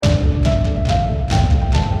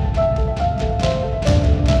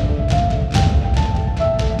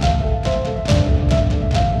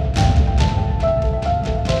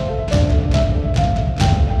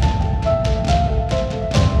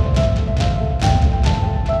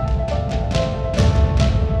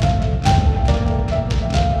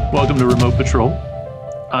Welcome to Remote Patrol.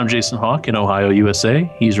 I'm Jason Hawk in Ohio, USA.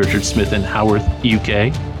 He's Richard Smith in Haworth,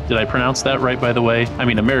 UK. Did I pronounce that right, by the way? I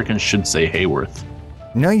mean, Americans should say Hayworth.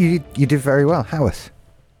 No, you did very well, Haworth.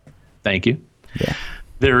 Thank you. Yeah.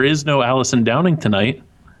 There is no Allison Downing tonight.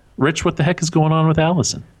 Rich, what the heck is going on with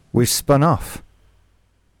Allison? We've spun off.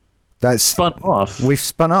 Spun off? We've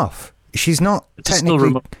spun off. She's not It's technically... still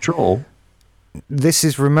Remote Patrol. This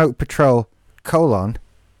is Remote Patrol,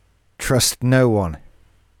 trust no one.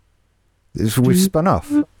 We've spun off.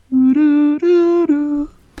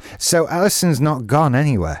 So Allison's not gone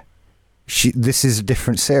anywhere. This is a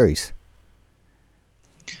different series.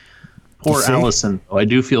 Poor Allison. I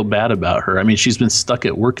do feel bad about her. I mean, she's been stuck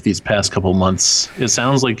at work these past couple months. It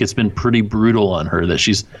sounds like it's been pretty brutal on her, that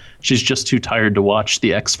she's just too tired to watch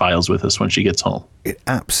the X-Files with us when she gets home. It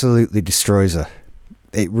absolutely destroys her.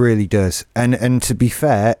 It really does. And to be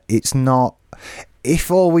fair, it's not... If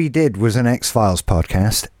all we did was an X-Files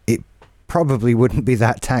podcast, it probably wouldn't be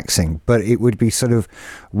that taxing, but it would be sort of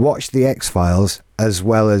watch the X-Files as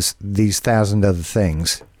well as these 1,000 other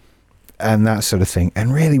things and that sort of thing.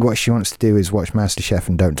 And really what she wants to do is watch MasterChef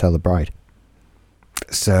and Don't Tell the Bride.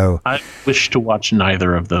 So I wish to watch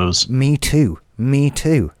neither of those. Me too.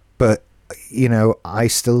 But, you know, I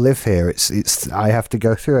still live here. It's I have to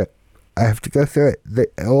go through it.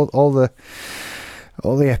 All the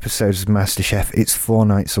episodes of MasterChef, it's 4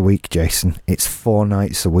 nights a week, Jason. It's 4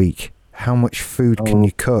 nights a week. How much food can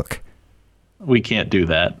you cook? We can't do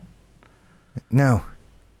that. No.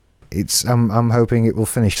 I'm hoping it will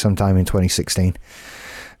finish sometime in 2016.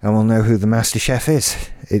 And we'll know who the Master Chef is.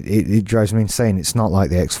 It drives me insane. It's not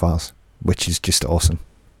like the X-Files, which is just awesome.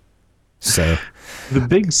 So the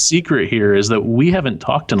big secret here is that we haven't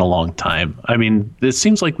talked in a long time. I mean, it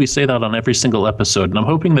seems like we say that on every single episode, and I'm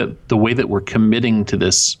hoping that the way that we're committing to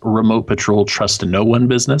this Remote Patrol Trust No One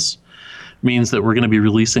business means that we're going to be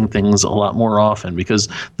releasing things a lot more often, because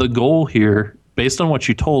the goal here, based on what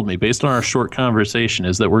you told me, based on our short conversation,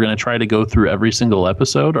 is that we're going to try to go through every single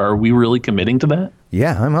episode. Are we really committing to that?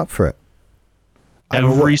 Yeah, I'm up for it.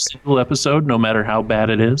 Every single episode, no matter how bad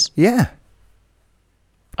it is? Yeah.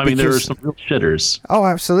 I mean, there are some real shitters. Oh,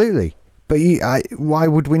 absolutely. But why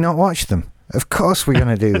would we not watch them? Of course we're going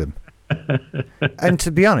to do them. And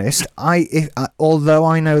to be honest, although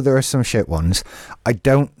I know there are some shit ones, I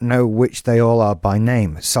don't know which they all are by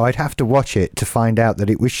name. So I'd have to watch it to find out that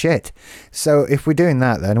it was shit. So if we're doing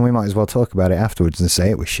that, then we might as well talk about it afterwards and say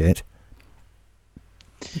it was shit.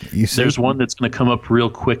 There's one that's going to come up real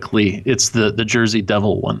quickly. It's the Jersey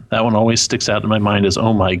Devil one. That one always sticks out in my mind as,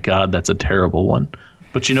 oh my God, that's a terrible one.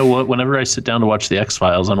 But you know what? Whenever I sit down to watch the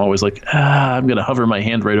X-Files, I'm always like, I'm going to hover my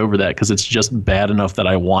hand right over that because it's just bad enough that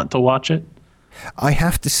I want to watch it. I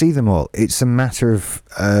have to see them all. It's a matter of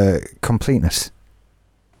completeness.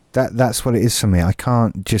 That's what it is for me. I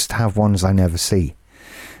can't just have ones I never see.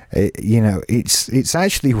 It's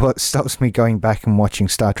actually what stops me going back and watching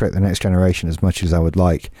Star Trek The Next Generation as much as I would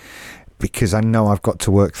like, because I know I've got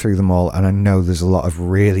to work through them all, and I know there's a lot of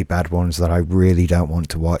really bad ones that I really don't want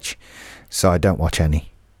to watch. So I don't watch any.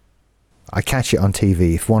 I catch it on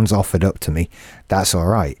TV. If one's offered up to me, that's all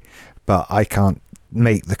right. But I can't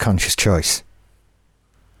make the conscious choice.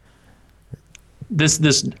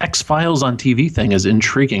 This X-Files on TV thing is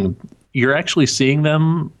intriguing. You're actually seeing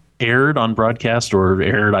them aired on broadcast, or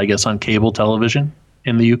aired, I guess, on cable television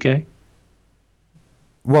in the UK?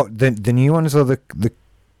 What, the new ones or the...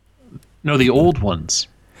 No, the old ones.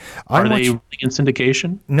 Are they in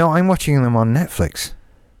syndication? No, I'm watching them on Netflix.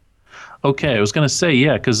 Okay, I was going to say,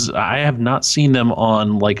 yeah, because I have not seen them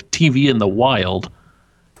on like TV in the wild,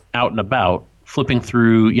 out and about, flipping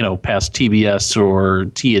through, past TBS or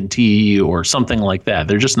TNT or something like that.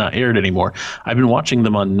 They're just not aired anymore. I've been watching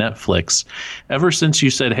them on Netflix. Ever since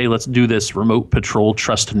you said, hey, let's do this Remote Patrol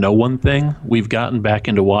Trust No One thing, we've gotten back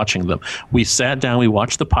into watching them. We sat down, we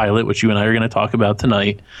watched the pilot, which you and I are going to talk about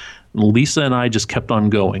tonight. Lisa and I just kept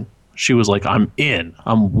on going. She was like, I'm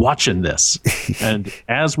watching this. And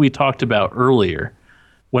as we talked about earlier,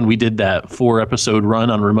 when we did that 4-episode run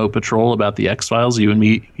on Remote Patrol about the X-Files, you,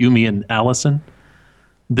 me, and Allison,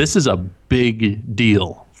 this is a big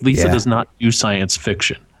deal. Lisa does not do science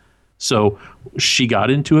fiction. So she got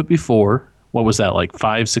into it before. What was that, like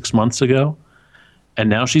 5-6 months ago? And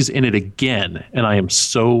now she's in it again. And I am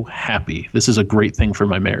so happy. This is a great thing for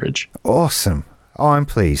my marriage. Awesome. Oh, I'm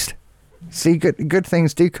pleased. See, good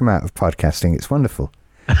things do come out of podcasting. It's wonderful.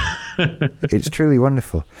 It's truly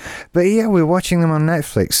wonderful. But yeah, we're watching them on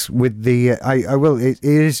Netflix with the... it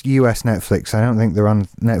is US Netflix. I don't think they're on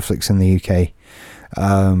Netflix in the UK.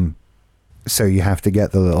 So you have to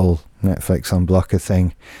get the little Netflix on Blocker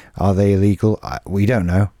thing. Are they illegal? We don't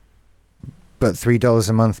know. but $3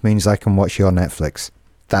 a month means I can watch your Netflix.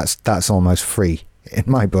 That's almost free in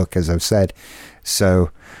my book, as I've said.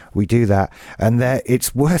 So we do that, and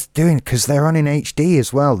it's worth doing because they're on in HD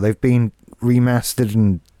as well. They've been remastered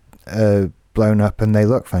and blown up, and they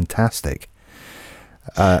look fantastic.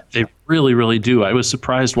 They really, really do. I was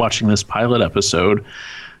surprised watching this pilot episode.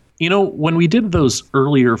 You know, when we did those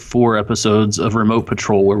earlier 4 episodes of Remote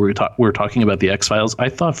Patrol where we were talking about the X-Files, I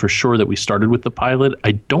thought for sure that we started with the pilot.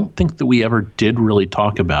 I don't think that we ever did really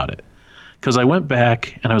talk about it. Because I went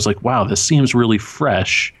back and I was like, wow, this seems really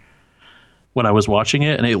fresh when I was watching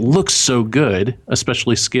it. And it looks so good,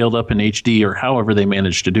 especially scaled up in HD or however they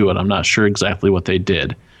managed to do it. I'm not sure exactly what they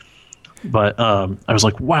did. But I was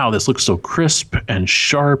like, wow, this looks so crisp and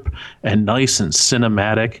sharp and nice and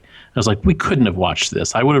cinematic. I was like, we couldn't have watched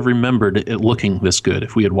this. I would have remembered it looking this good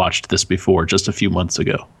if we had watched this before, just a few months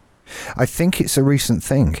ago. I think it's a recent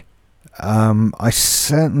thing. I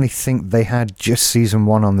certainly think they had just season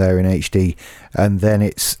 1 on there in HD, and then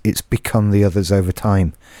it's become the others over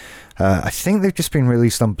time. I think they've just been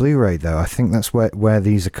released on Blu-ray, though. I think that's where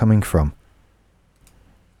these are coming from.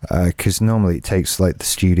 Because normally it takes like the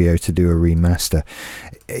studio to do a remaster.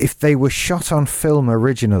 If they were shot on film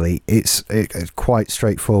originally, it's a quite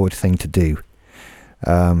straightforward thing to do.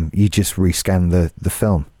 You just rescan the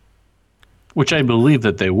film. Which I believe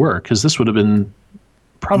that they were, because this would have been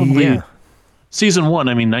probably season 1,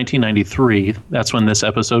 1993. That's when this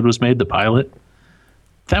episode was made, the pilot.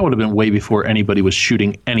 That would have been way before anybody was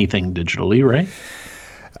shooting anything digitally, right?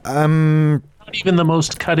 Not even the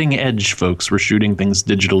most cutting edge folks were shooting things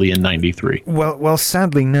digitally in 93. Well,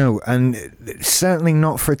 sadly, no. And certainly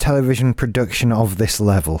not for a television production of this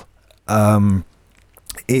level.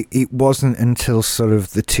 It wasn't until sort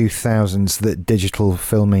of the 2000s that digital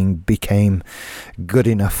filming became good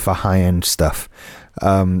enough for high-end stuff.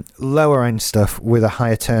 Lower-end stuff with a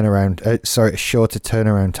shorter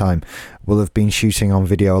turnaround time will have been shooting on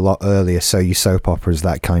video a lot earlier, so your soap operas,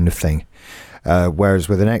 that kind of thing. Whereas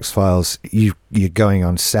with an X-Files, you're going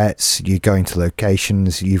on sets, you're going to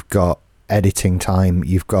locations, you've got editing time,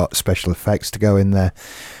 you've got special effects to go in there.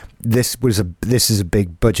 This is a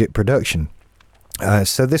big budget production.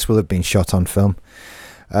 So this will have been shot on film.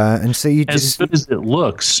 And so as good as it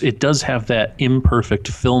looks, it does have that imperfect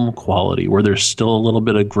film quality where there's still a little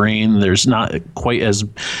bit of grain. There's not quite as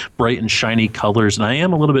bright and shiny colors. And I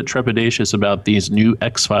am a little bit trepidatious about these new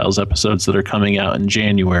X-Files episodes that are coming out in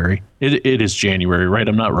January. It is January, right?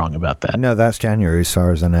 I'm not wrong about that. No, that's January as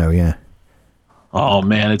far as I know, yeah. Oh,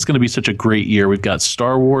 man, it's going to be such a great year. We've got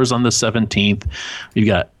Star Wars on the 17th. We've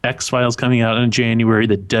got X-Files coming out in January.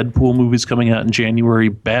 The Deadpool movie's coming out in January.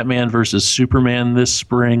 Batman versus Superman this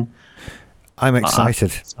spring. I'm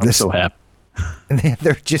excited. I'm so happy.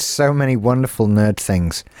 There are just so many wonderful nerd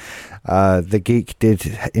things. The geek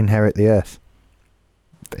did inherit the earth.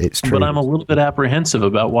 It's true. But I'm a little bit apprehensive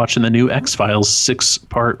about watching the new X-Files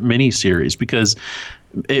 6-part miniseries because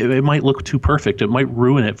it might look too perfect. It might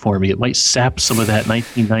ruin it for me. It might sap some of that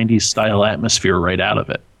 1990s style atmosphere right out of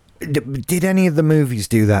it. Did any of the movies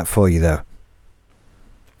do that for you, though?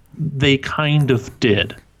 They kind of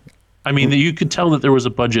did. I mean, you could tell that there was a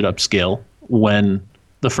budget upscale when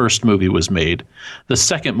the first movie was made. The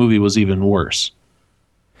second movie was even worse.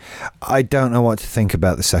 I don't know what to think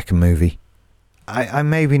about the second movie. I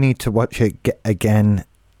maybe need to watch it again.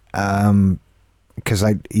 Because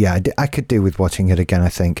I could do with watching it again, I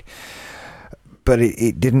think, but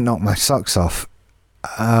it didn't knock my socks off.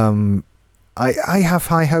 I have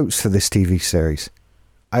high hopes for this TV series.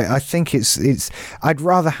 I think it's I'd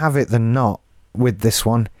rather have it than not with this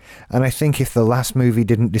one, and I think if the last movie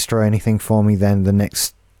didn't destroy anything for me, then the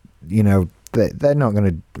next, they're not going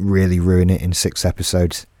to really ruin it in 6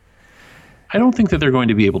 episodes. I don't think that they're going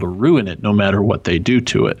to be able to ruin it no matter what they do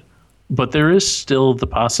to it. But there is still the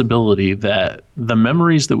possibility that the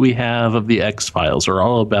memories that we have of the X-Files are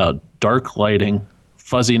all about dark lighting,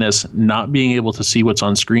 fuzziness, not being able to see what's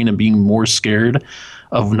on screen, and being more scared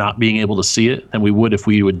of not being able to see it than we would if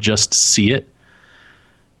we would just see it.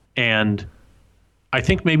 And I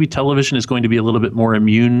think maybe television is going to be a little bit more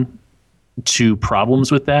immune to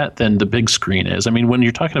problems with that than the big screen is. I mean, when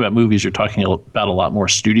you're talking about movies, you're talking about a lot more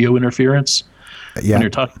studio interference. Yeah. When you're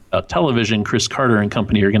talking about television, Chris Carter and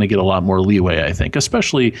company are going to get a lot more leeway, I think.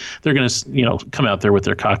 Especially they're going to, come out there with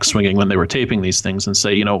their cock swinging when they were taping these things and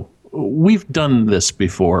say, we've done this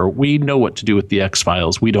before. We know what to do with the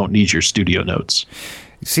X-Files. We don't need your studio notes.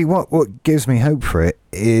 See, what gives me hope for it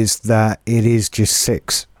is that it is just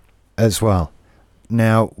 6 as well.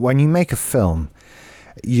 Now, when you make a film,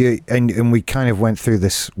 and we kind of went through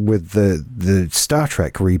this with the Star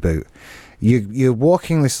Trek reboot, You're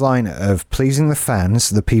walking this line of pleasing the fans,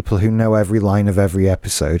 the people who know every line of every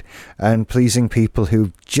episode, and pleasing people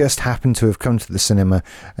who just happen to have come to the cinema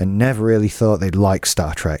and never really thought they'd like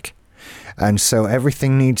Star Trek. And so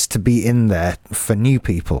everything needs to be in there for new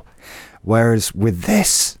people. Whereas with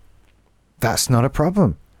this, that's not a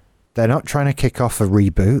problem. They're not trying to kick off a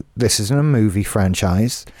reboot. This isn't a movie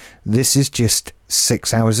franchise. This is just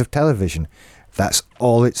 6 hours of television. That's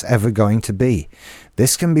all it's ever going to be.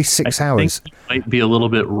 This can be 6 hours. I think you might be a little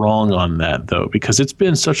bit wrong on that, though, because it's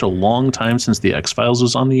been such a long time since the X-Files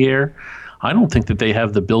was on the air. I don't think that they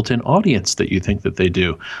have the built-in audience that you think that they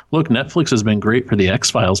do. Look, Netflix has been great for the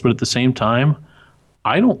X-Files, but at the same time,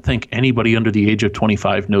 I don't think anybody under the age of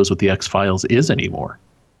 25 knows what the X-Files is anymore.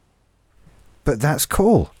 But that's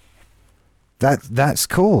cool. That's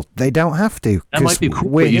cool. They don't have to. That might be cool,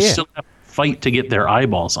 but you still have to fight to get their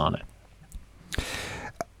eyeballs on it.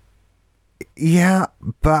 Yeah,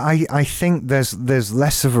 but I think there's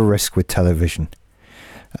less of a risk with television.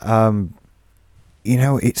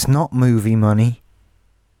 It's not movie money.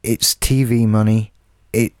 It's TV money.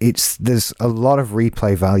 There's a lot of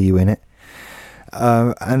replay value in it.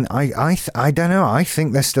 And I don't know. I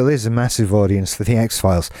think there still is a massive audience for the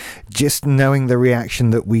X-Files. Just knowing the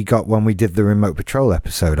reaction that we got when we did the Remote Patrol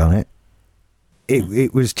episode on it.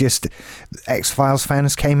 It was just X-Files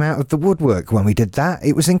fans came out of the woodwork when we did that.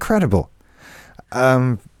 It was incredible.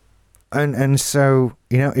 And so,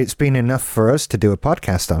 it's been enough for us to do a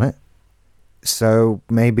podcast on it. So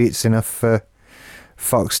maybe it's enough for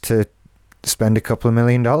Fox to spend a couple of $1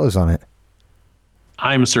 million on it.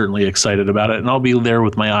 I'm certainly excited about it, and I'll be there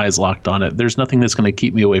with my eyes locked on it. There's nothing that's going to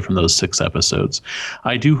keep me away from those 6 episodes.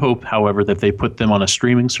 I do hope, however, that they put them on a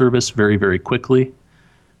streaming service very, very quickly,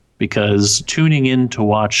 because tuning in to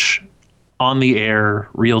watch on the air,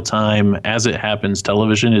 real time, as it happens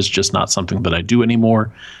television is just not something that I do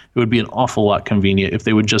anymore. It would be an awful lot convenient if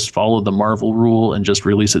they would just follow the Marvel rule and just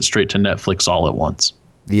release it straight to Netflix all at once.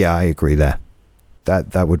 Yeah, I agree there.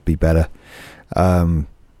 That would be better. Do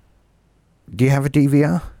you have a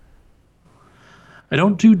DVR? I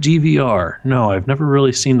don't do DVR. No, I've never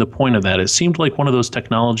really seen the point of that. It seemed like one of those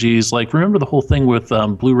technologies, like remember the whole thing with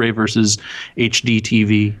Blu-ray versus HD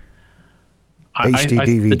TV? HD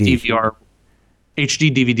DVD. The DVR,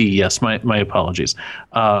 HD DVD, yes, my apologies.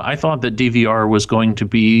 I thought that DVR was going to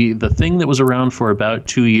be the thing that was around for about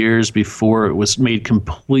 2 years before it was made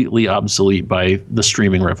completely obsolete by the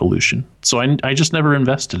streaming revolution. So I just never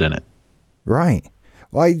invested in it. Right.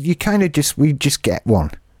 Well, you kind of we just get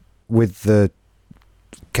one with the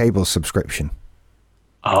cable subscription.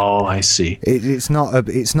 Oh, I see. It's not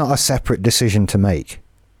a separate decision to make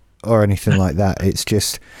or anything like that. It's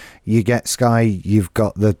just you get Sky, you've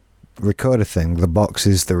got the recorder thing. The box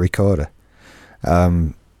is the recorder,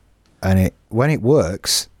 and when it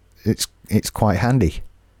works, it's quite handy.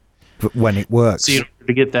 But when it works, see, in order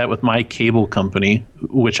to get that with my cable company,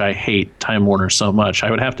 which I hate, Time Warner, so much, I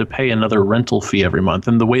would have to pay another rental fee every month.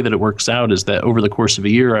 And the way that it works out is that over the course of a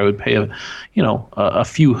year, I would pay a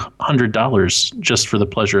few $100s just for the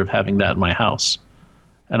pleasure of having that in my house.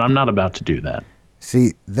 And I'm not about to do that.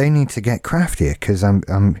 See, they need to get craftier because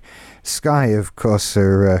Sky, of course,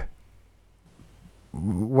 are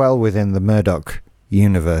well within the Murdoch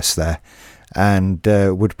universe there, and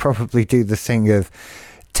would probably do the thing of,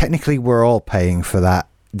 technically we're all paying for that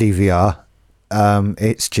DVR.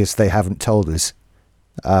 It's just they haven't told us.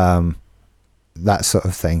 That sort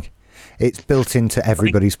of thing. It's built into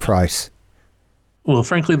everybody's price. Well,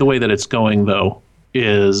 frankly, the way that it's going, though,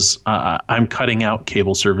 is I'm cutting out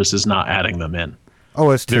cable services, not adding them in.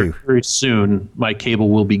 Oh, it's true. Very, very soon, my cable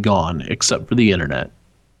will be gone, except for the internet.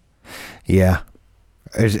 Yeah.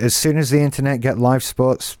 As soon as the internet get live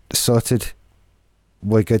sports sorted,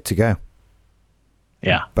 we're good to go.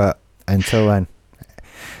 Yeah. But until then,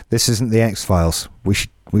 this isn't the X-Files. We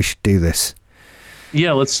should do this.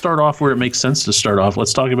 Yeah, let's start off where it makes sense to start off.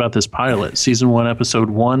 Let's talk about this pilot. Season 1, Episode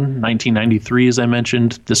 1, 1993, as I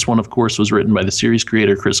mentioned. This one, of course, was written by the series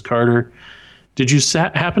creator, Chris Carter. Did you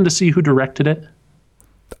happen to see who directed it?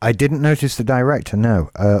 I didn't notice the director, no.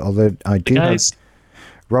 Although I do know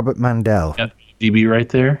Robert Mandel. Got DB right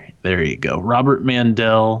there. There you go. Robert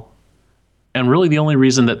Mandel. And really the only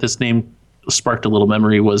reason that this name sparked a little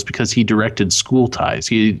memory was because he directed School Ties.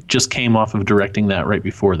 He just came off of directing that right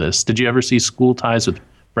before this. Did you ever see School Ties with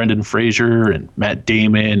Brendan Fraser and Matt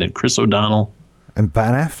Damon and Chris O'Donnell? And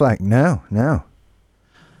Ben Affleck? No.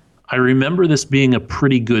 I remember this being a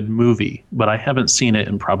pretty good movie, but I haven't seen it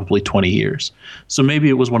in probably 20 years. So maybe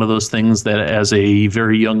it was one of those things that as a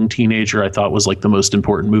very young teenager, I thought was like the most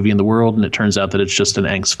important movie in the world. And it turns out that it's just an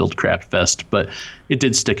angst-filled crap fest, but it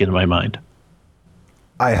did stick in my mind.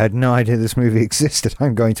 I had no idea this movie existed.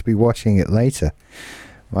 I'm going to be watching it later.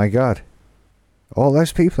 My God. All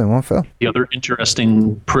those people in one film. The other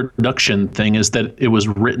interesting production thing is that it was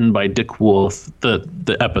written by Dick Wolf.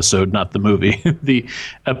 The episode, not the movie. The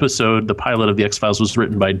episode, the pilot of The X-Files, was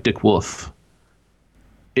written by Dick Wolf.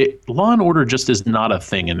 Law and Order just is not a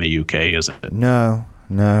thing in the UK, is it? No.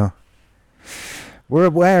 We're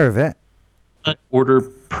aware of it. Law and Order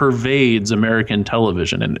pervades American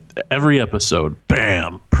television, and every episode,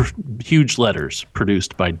 bam, huge letters,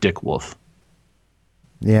 produced by Dick Wolf.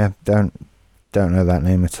 Yeah, don't know that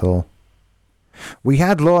name at all. We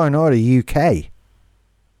had Law and Order UK.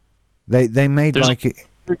 They made There's like it.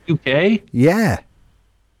 UK? Yeah,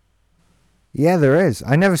 there is.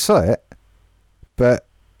 I never saw it, but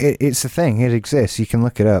it's a thing. It exists. You can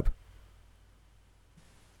look it up.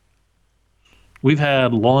 We've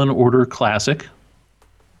had Law and Order Classic,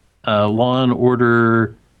 Law and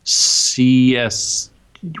Order CS.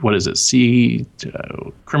 What is it?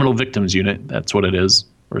 Criminal Victims Unit. That's what it is,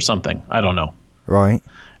 or something. I don't know. Right.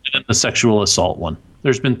 And the sexual assault one.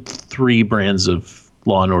 There's been 3 brands of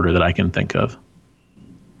Law and Order that I can think of.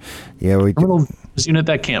 Yeah, we Criminal Victims Unit,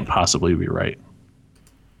 that can't possibly be right.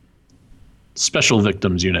 Special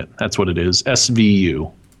Victims Unit, that's what it is.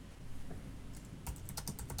 SVU.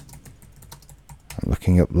 I'm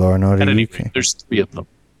looking up Law and Order At any UK. rate, there's 3 of them.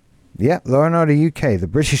 Yeah, Law and Order UK, the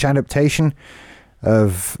British adaptation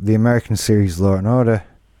of the American series Law and Order,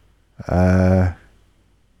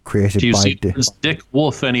 created Do you by see this Dick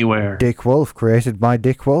Wolf anywhere? Dick Wolf, created by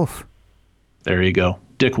Dick Wolf. There you go.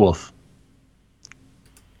 Dick Wolf.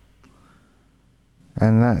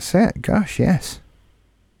 And that's it. Gosh, yes.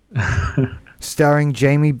 Starring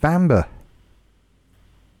Jamie Bamber.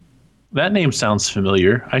 That name sounds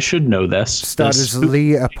familiar. I should know this. Starred as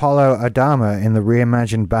Lee Apollo Adama in the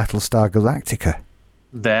reimagined Battlestar Galactica.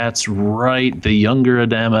 That's right. The younger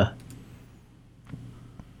Adama.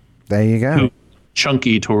 There you go. Who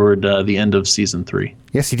chunky toward the end of season 3.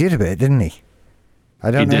 Yes, he did a bit, didn't he?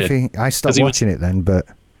 I don't know if I stopped watching it then, but...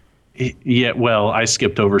 Yeah, well, I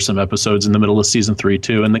skipped over some episodes in the middle of season 3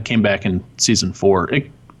 too, and then came back in season 4.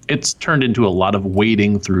 It's turned into a lot of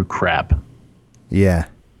wading through crap. Yeah.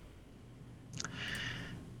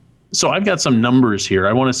 So I've got some numbers here.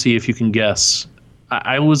 I want to see if you can guess.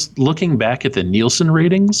 I was looking back at the Nielsen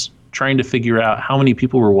ratings, trying to figure out how many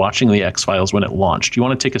people were watching The X-Files when it launched. Do you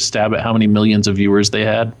want to take a stab at how many millions of viewers they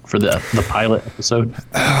had for the pilot episode?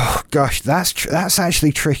 Oh, gosh, that's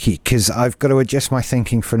actually tricky, because I've got to adjust my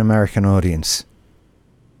thinking for an American audience.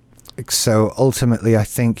 So ultimately, I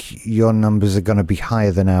think your numbers are going to be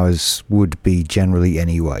higher than ours would be generally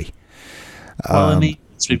anyway. Well, in the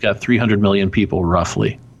US, we've got 300 million people,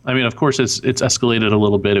 roughly. I mean, of course, it's escalated a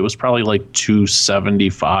little bit. It was probably like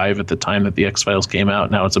 275 at the time that The X-Files came out.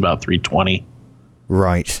 Now it's about 320.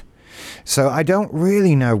 Right. So I don't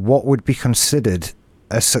really know what would be considered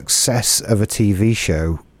a success of a TV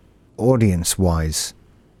show, audience-wise,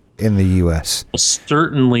 in the US. Well,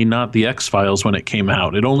 certainly not The X-Files when it came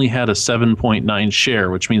out. It only had a 7.9 share,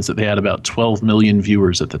 which means that they had about 12 million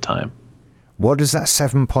viewers at the time. What does that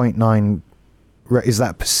 7.9... Is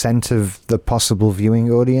that percent of the possible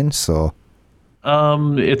viewing audience, or?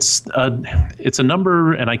 It's a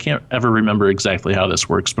number, and I can't ever remember exactly how this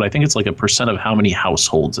works, but I think it's like a percent of how many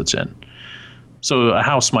households it's in. So a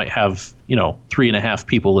house might have, 3.5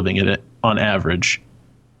 people living in it on average.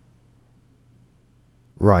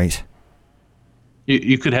 Right.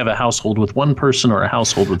 You could have a household with 1 person or a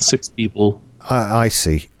household with 6 people. I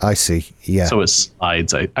see. Yeah. So it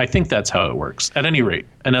slides. I think that's how it works. At any rate,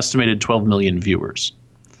 an estimated 12 million viewers.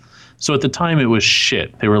 So at the time, it was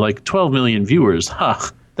shit. They were like, 12 million viewers?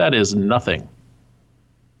 That is nothing.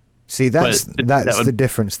 See, that's the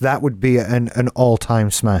difference. That would be an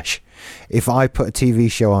all-time smash. If I put a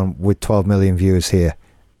TV show on with 12 million viewers here,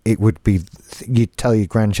 it would be... You'd tell your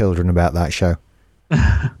grandchildren about that show.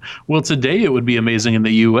 Well, today it would be amazing in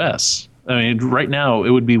the U.S., I mean, right now,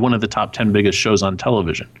 it would be one of the top 10 biggest shows on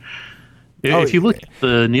television. If you look at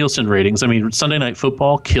the Nielsen ratings, I mean, Sunday Night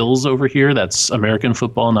Football kills over here. That's American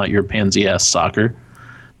football, not your pansy-ass soccer.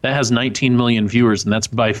 That has 19 million viewers, and that's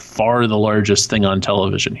by far the largest thing on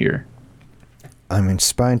television here. I'm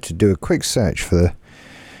inspired to do a quick search for the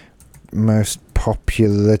most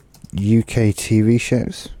popular UK TV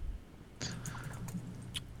shows.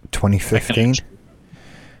 2015.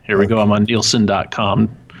 Here we go. I'm on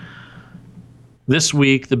Nielsen.com. This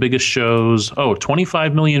week, the biggest shows,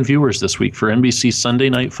 25 million viewers this week for NBC Sunday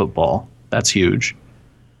Night Football. That's huge.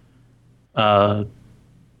 The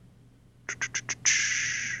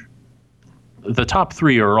top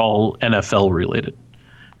 3 are all NFL related.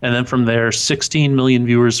 And then from there, 16 million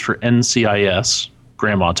viewers for NCIS,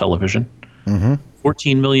 Grandma Television.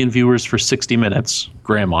 14 million viewers for 60 Minutes,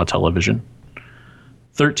 Grandma Television.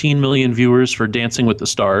 13 million viewers for Dancing with the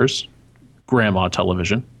Stars, Grandma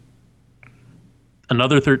Television.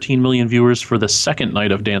 Another 13 million viewers for the second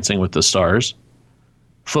night of Dancing with the Stars,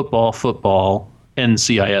 football,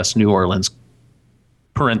 NCIS New Orleans,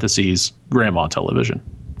 parentheses, Grandma Television.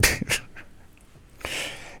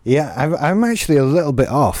 Yeah, I'm actually a little bit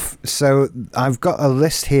off. So I've got a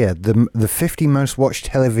list here, the 50 most watched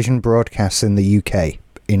television broadcasts in the UK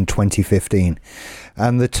in 2015.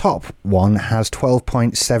 And the top one has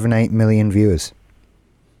 12.78 million viewers.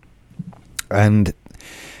 And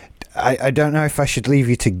I don't know if I should leave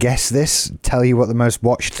you to guess this, tell you what the most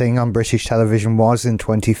watched thing on British television was in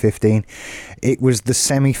 2015. It was the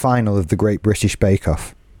semi-final of the Great British Bake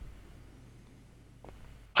Off.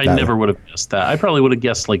 I never would have guessed that. I probably would have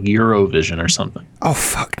guessed like Eurovision or something. Oh,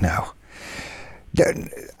 fuck no.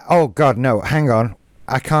 Oh, God, no. Hang on.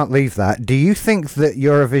 I can't leave that. Do you think that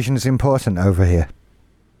Eurovision is important over here?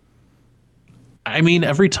 I mean,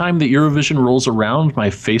 every time that Eurovision rolls around, my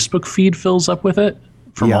Facebook feed fills up with it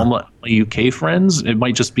from all my UK friends. It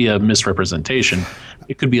might just be a misrepresentation.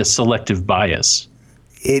 It could be a selective bias.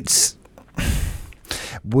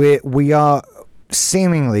 We are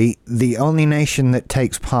seemingly the only nation that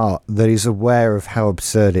takes part that is aware of how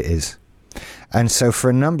absurd it is. And so for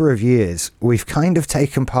a number of years, we've kind of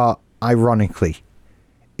taken part ironically,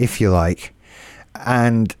 if you like.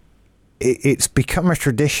 And it's become a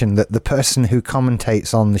tradition that the person who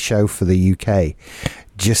commentates on the show for the UK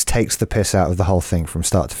just takes the piss out of the whole thing from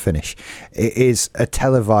start to finish. It is a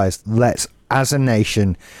televised, let's, as a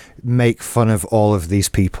nation, make fun of all of these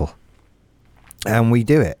people. And we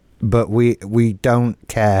do it. But we don't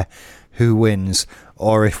care who wins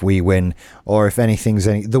or if we win or if anything's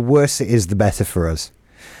any. The worse it is, the better for us.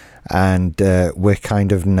 And we're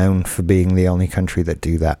kind of known for being the only country that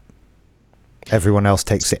do that. Everyone else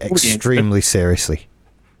takes it extremely seriously.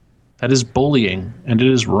 That is bullying, and it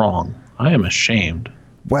is wrong. I am ashamed.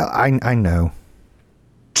 Well, I know.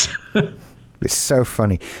 It's so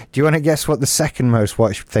funny. Do you want to guess what the second most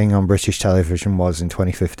watched thing on British television was in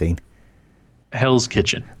 2015? Hell's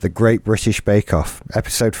Kitchen. The Great British Bake Off,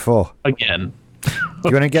 episode 4. Again. Do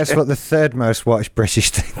you want to guess what the third most watched British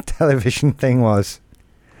television thing was?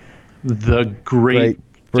 The Great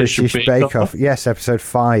British Bake Off. Yes, episode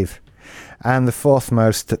 5. And the fourth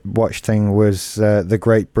most watched thing was The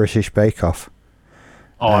Great British Bake Off.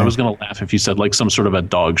 Oh, I was going to laugh if you said like some sort of a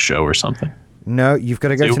dog show or something. No, you've got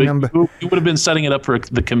to go to number... You would have been setting it up for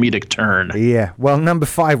the comedic turn. Yeah, well, number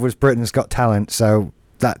 5 was Britain's Got Talent, so...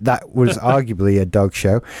 That was arguably a dog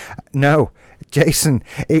show. No, Jason,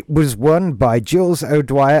 it was won by Jules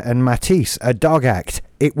O'Dwyer and Matisse, a dog act.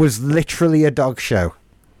 It was literally a dog show.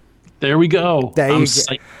 There we go. That's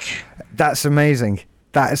amazing.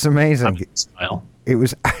 That is amazing. It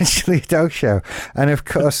was actually a dog show. And of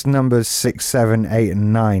course, numbers 6, 7, 8,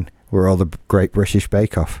 and 9 were all the Great British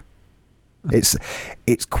Bake Off. It's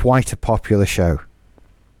quite a popular show.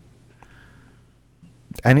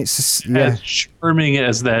 And it's as charming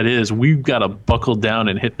as that is, we've got to buckle down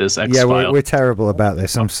and hit this X-File. Yeah, we're terrible about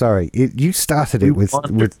this. I'm sorry. You started it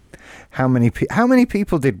with how many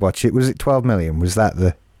people did watch it? Was it 12 million? Was that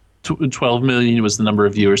the 12 million was the number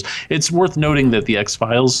of viewers. It's worth noting that the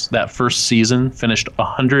X-Files, that first season, finished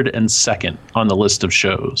 102nd on the list of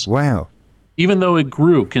shows. Wow. Even though it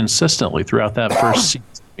grew consistently throughout that first season.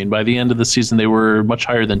 I mean, by the end of the season, they were much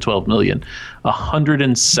higher than 12 million.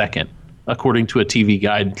 102nd. According to a TV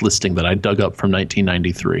Guide listing that I dug up from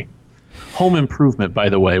 1993. Home Improvement, by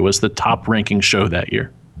the way, was the top-ranking show that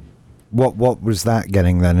year. What was that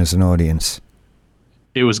getting then as an audience?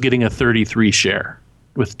 It was getting a 33 share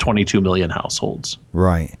with 22 million households.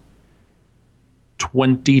 Right.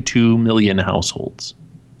 22 million households.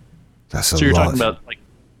 That's a lot. So you're talking about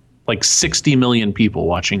like 60 million people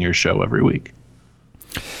watching your show every week.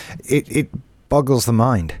 It boggles the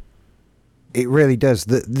mind. It really does.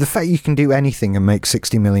 The fact you can do anything and make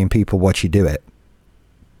 60 million people watch you do it.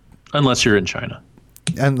 Unless you're in China.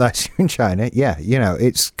 Unless you're in China, yeah. You know,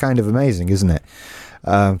 it's kind of amazing, isn't it?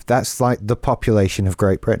 That's like the population of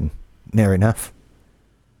Great Britain, near enough.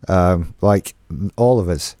 Like all of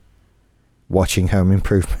us watching Home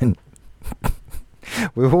Improvement.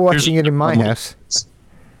 We were watching it in my house.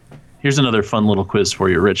 Here's another fun little quiz for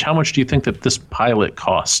you, Rich. How much do you think that this pilot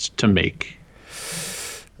cost to make?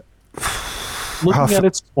 Looking at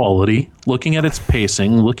its quality, looking at its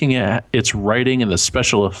pacing, looking at its writing and the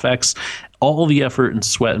special effects, all the effort and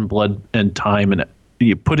sweat and blood and time and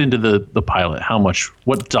you put into the pilot,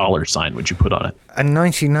 what dollar sign would you put on it? And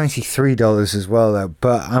 $1993 as well, though.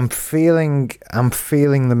 But I'm feeling the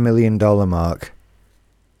 $1 million mark.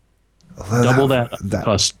 Double that. It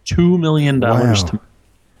cost $2 million to.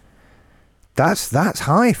 That's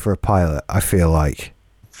high for a pilot, I feel like.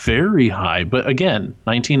 Very high. But again,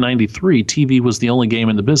 1993, TV was the only game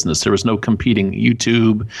in the business. There was no competing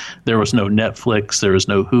YouTube. There was no Netflix. There was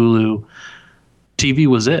no Hulu. TV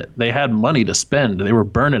was it. They had money to spend. They were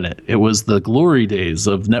burning it. It was the glory days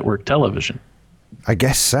of network television. I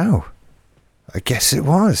guess so. I guess it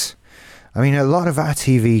was. I mean, a lot of our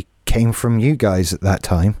TV came from you guys at that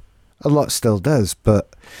time. A lot still does,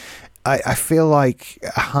 but I feel like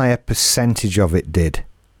a higher percentage of it did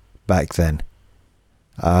back then.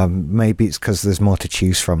 Maybe it's because there's more to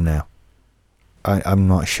choose from now. I'm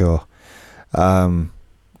not sure.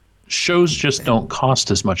 Shows just don't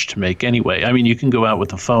cost as much to make anyway. I mean, you can go out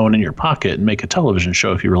with a phone in your pocket and make a television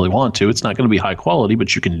show if you really want to. It's not going to be high quality,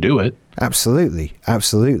 but you can do it. Absolutely. I've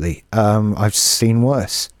seen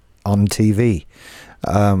worse on TV.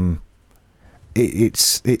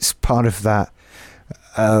 It's part of that.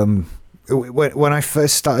 When I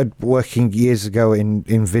first started working years ago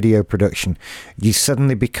in video production, you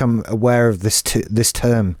suddenly become aware of this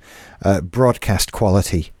term, broadcast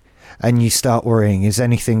quality. And you start worrying, is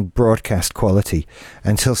anything broadcast quality?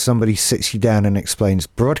 Until somebody sits you down and explains,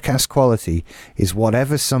 broadcast quality is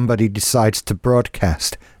whatever somebody decides to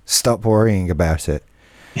broadcast. Stop worrying about it.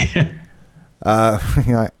 You're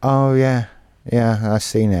like, oh, yeah, I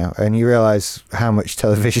see now. And you realize how much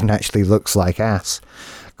television actually looks like ass,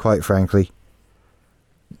 quite frankly.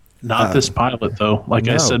 Not this pilot, though. Like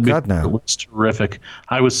I said before, it looks terrific.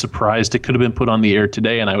 I was surprised. It could have been put on the air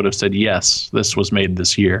today, and I would have said, yes, this was made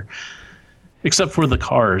this year. Except for the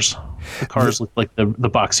cars. The cars look like the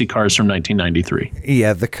boxy cars from 1993.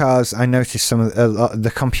 Yeah, the cars. I noticed some of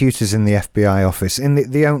the computers in the FBI office. In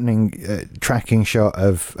the opening tracking shot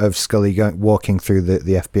of Scully walking through the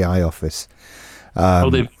FBI office.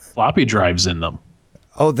 They've floppy drives in them.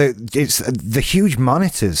 Oh, it's the huge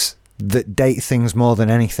monitors that date things more than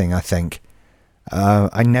anything, I think.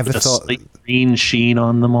 I never thought... a slight green sheen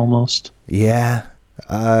on them almost. Yeah.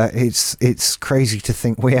 It's crazy to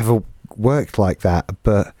think we ever worked like that,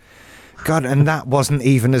 but God, and that wasn't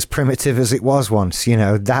even as primitive as it was once. You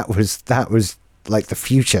know, that was like the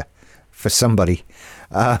future for somebody.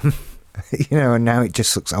 You know, and now it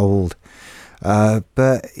just looks old.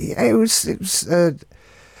 But it was a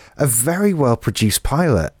very well produced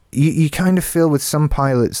pilot. You kind of feel with some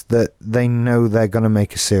pilots that they know they're going to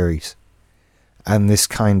make a series. And this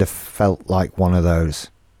kind of felt like one of those.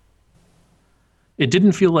 It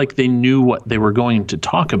didn't feel like they knew what they were going to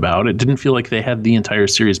talk about. It didn't feel like they had the entire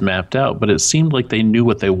series mapped out, but it seemed like they knew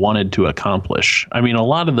what they wanted to accomplish. I mean, a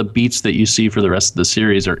lot of the beats that you see for the rest of the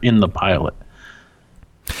series are in the pilot.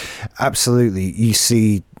 Absolutely. You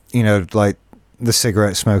see, you know, like the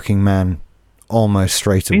cigarette smoking man almost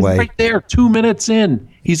straight away. He's right there, 2 minutes in.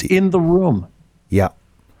 He's in the room. Yeah.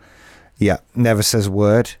 Never says a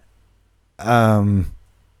word.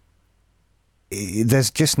 There's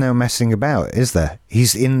just no messing about, is there?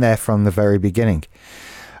 He's in there from the very beginning.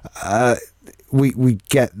 We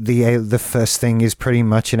get the first thing is pretty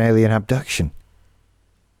much an alien abduction.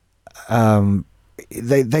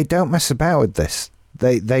 They don't mess about with this.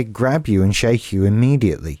 They grab you and shake you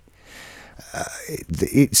immediately.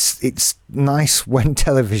 It's nice when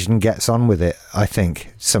television gets on with it, I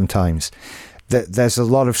think, sometimes. There's a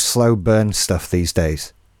lot of slow burn stuff these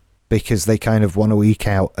days because they kind of want to eke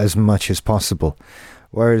out as much as possible.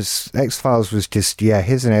 Whereas X-Files was just,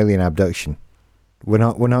 here's an alien abduction. We're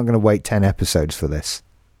not going to wait 10 episodes for this.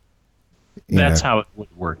 That's how it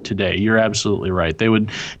would work today. You're absolutely right. They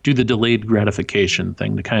would do the delayed gratification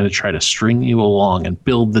thing to kind of try to string you along and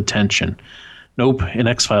build the tension. Nope. In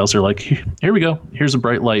X-Files, they're like, here we go. Here's a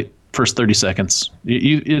bright light. First 30 seconds.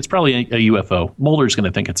 It's probably a UFO. Mulder's going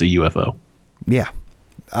to think it's a UFO. Yeah.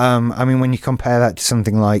 I mean, when you compare that to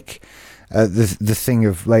something like the thing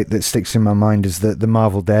of like that sticks in my mind is the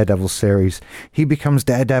Marvel Daredevil series. He becomes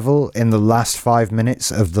Daredevil in the last 5 minutes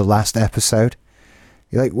of the last episode.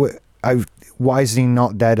 You're like, why is he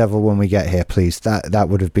not Daredevil when we get here, please? That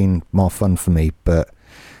would have been more fun for me, but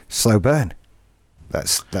slow burn.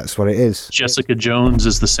 That's what it is. Jessica Jones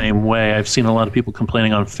is the same way. I've seen a lot of people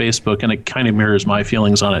complaining on Facebook, and it kind of mirrors my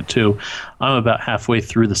feelings on it too. I'm about halfway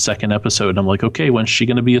through the second episode, and I'm like, okay, when's she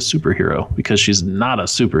going to be a superhero? Because she's not a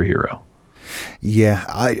superhero. Yeah,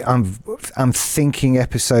 I'm thinking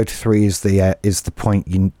episode 3 is the point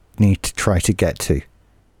you need to try to get to.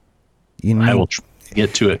 I will try to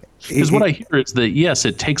get to it. Because what I hear is that, yes,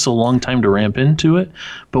 it takes a long time to ramp into it,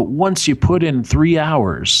 but once you put in 3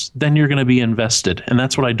 hours, then you're going to be invested. And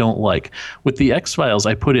that's what I don't like. With the X-Files,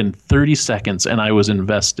 I put in 30 seconds and I was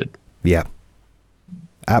invested. Yeah,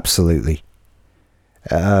 absolutely.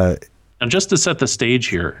 And Now, just to set the stage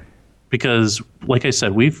here, because like I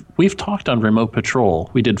said, we've talked on Remote Patrol.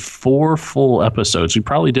 We did 4 full episodes. We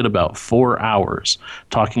probably did about 4 hours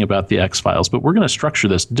talking about the X-Files, but we're going to structure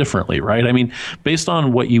this differently, right? I mean, based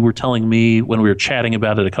on what you were telling me when we were chatting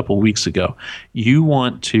about it a couple of weeks ago, you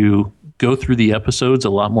want to go through the episodes a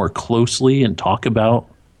lot more closely and talk about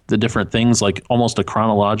the different things, like almost a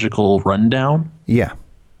chronological rundown. Yeah.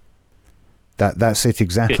 That's it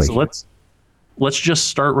exactly. Okay, so let's just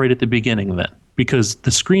start right at the beginning then. Because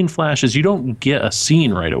the screen flashes, you don't get a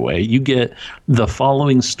scene right away. You get the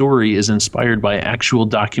following story is inspired by actual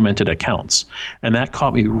documented accounts. And that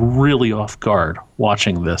caught me really off guard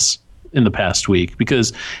watching this in the past week,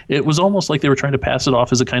 because it was almost like they were trying to pass it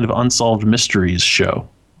off as a kind of unsolved mysteries show.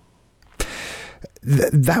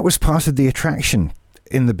 That was part of the attraction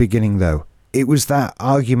in the beginning, though. It was that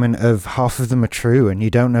argument of half of them are true and you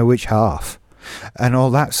don't know which half. And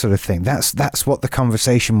all that sort of thing. That's what the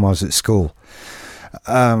conversation was at school.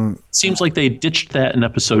 Seems like they ditched that in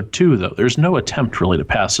episode 2, though. There's no attempt really to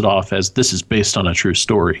pass it off as this is based on a true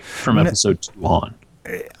story from episode 2 on.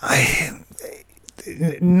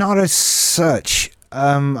 Not as such.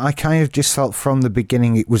 I kind of just felt from the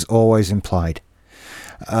beginning it was always implied.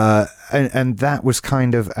 And that was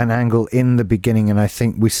kind of an angle in the beginning, and I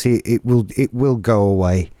think we see it will go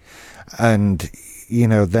away. And you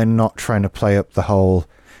know, they're not trying to play up the whole,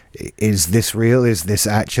 is this real? Is this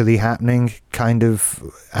actually happening? Kind of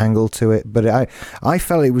angle to it. But I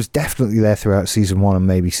felt it was definitely there throughout season 1 and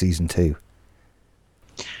maybe season 2.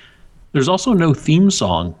 There's also no theme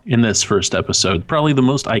song in this first episode. Probably the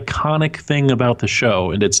most iconic thing about the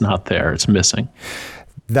show, and it's not there. It's missing.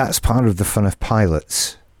 That's part of the fun of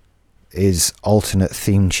pilots, is alternate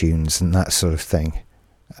theme tunes and that sort of thing.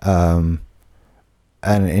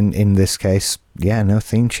 And in this case, yeah, no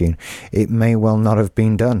theme tune. It may well not have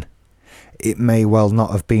been done. It may well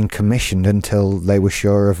not have been commissioned until they were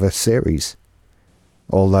sure of a series.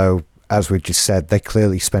 Although, as we just said, they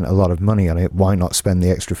clearly spent a lot of money on it. Why not spend the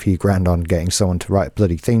extra few grand on getting someone to write a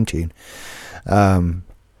bloody theme tune?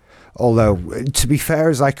 Although, to be fair,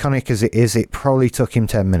 as iconic as it is, it probably took him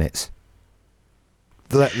 10 minutes.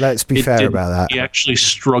 Let's be fair about that. He actually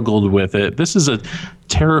struggled with it. This is a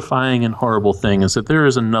terrifying and horrible thing, is that there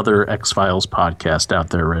is another X-Files podcast out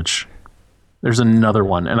there, Rich. There's another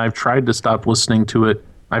one, and I've tried to stop listening to it.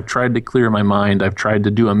 I've tried to clear my mind. I've tried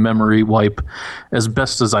to do a memory wipe as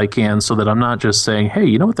best as I can so that I'm not just saying, hey,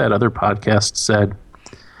 you know what that other podcast said?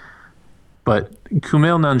 But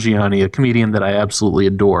Kumail Nanjiani, a comedian that I absolutely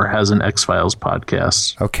adore, has an X-Files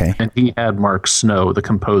podcast. Okay. And he had Mark Snow, the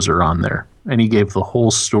composer, on there. And he gave the whole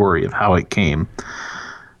story of how it came.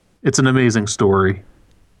 It's an amazing story.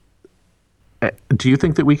 Do you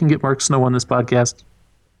think that we can get Mark Snow on this podcast?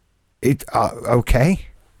 Okay.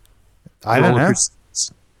 I don't know.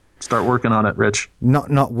 Start working on it, Rich.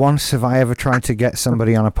 Not once have I ever tried to get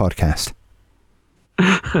somebody on a podcast.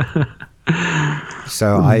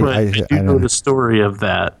 So I do know the story of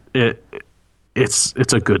that.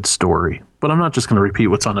 It's a good story, but I'm not just going to repeat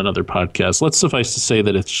what's on another podcast. Let's suffice to say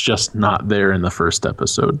that it's just not there in the first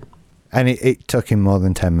episode. And it took him more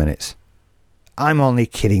than 10 minutes. I'm only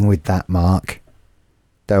kidding with that, Mark.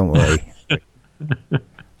 Don't worry.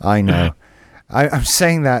 I know. I'm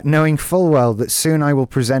saying that knowing full well that soon I will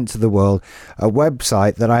present to the world a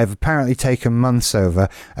website that I have apparently taken months over,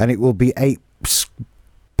 and it will be 8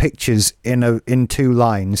 pictures in 2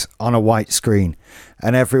 lines on a white screen,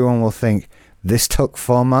 and everyone will think, this took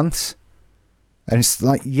 4 months? And it's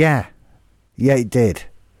like, yeah, it did,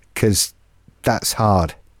 because that's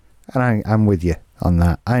hard. And I'm with you on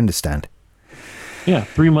that. I understand. Yeah,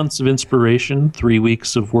 3 months of inspiration, 3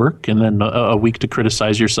 weeks of work, and then a week to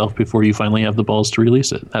criticize yourself before you finally have the balls to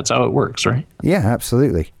release it. That's how it works, right? Yeah,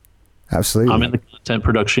 absolutely. Absolutely. I'm in the content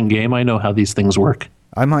production game. I know how these things work.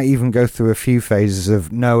 I might even go through a few phases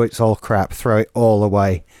of, no, it's all crap, throw it all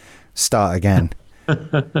away, start again.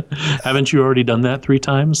 Haven't you already done that 3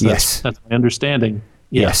 times? Yes. That's my understanding.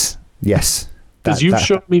 Yes. Because you've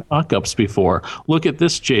shown me mock-ups before. Look at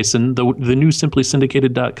this, Jason. The new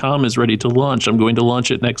simplysyndicated.com is ready to launch. I'm going to launch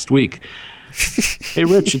it next week. Hey,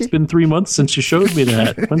 Rich, it's been 3 months since you showed me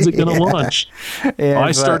that. When's it going to launch? Yeah,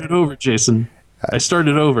 I started over, Jason. I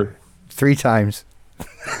started over. 3 times.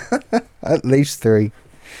 At least 3.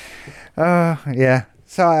 Yeah.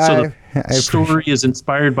 So the story is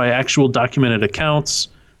inspired by actual documented accounts,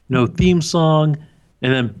 no theme song,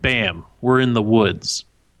 and then bam, we're in the woods.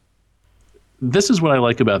 This is what I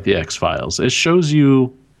like about the X-Files. It shows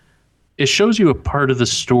you a part of the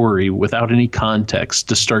story without any context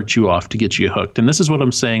to start you off, to get you hooked. And this is what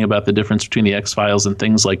I'm saying about the difference between the X-Files and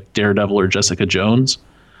things like Daredevil or Jessica Jones.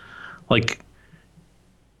 Like,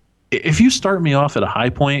 if you start me off at a high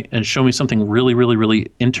point and show me something really, really, really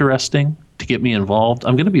interesting to get me involved,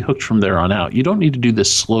 I'm going to be hooked from there on out. You don't need to do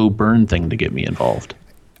this slow burn thing to get me involved.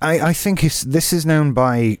 I think this is known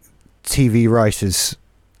by TV writers.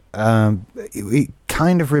 It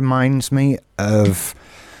kind of reminds me of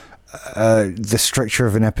the structure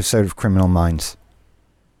of an episode of Criminal Minds,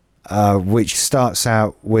 which starts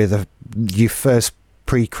out with your first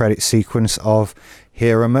pre-credit sequence of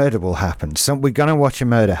here a murder will happen. So we're going to watch a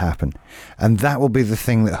murder happen, and that will be the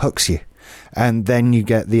thing that hooks you. And then you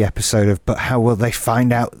get the episode of, but how will they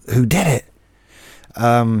find out who did it?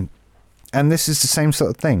 And this is the same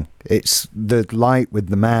sort of thing. It's the light with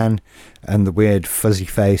the man and the weird fuzzy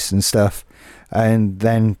face and stuff. And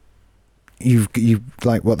then you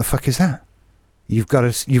like, what the fuck is that? You've got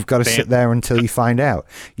to sit there until you find out.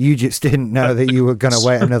 You just didn't know that you were going to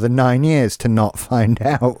wait another 9 years to not find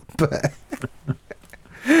out. But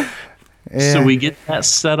yeah. So we get that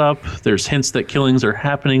set up. There's hints that killings are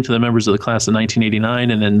happening to the members of the class of 1989,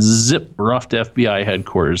 and then zip, we're off to FBI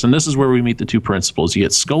headquarters. And this is where we meet the two principals. You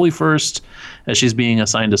get Scully first, as she's being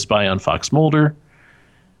assigned to spy on Fox Mulder.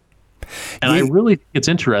 And I really think it's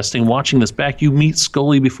interesting watching this back. You meet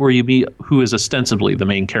Scully before you meet who is ostensibly the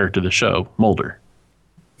main character of the show, Mulder.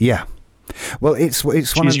 Yeah. Well, it's one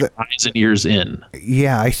She's of the your eyes and ears in.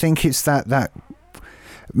 Yeah, I think it's that.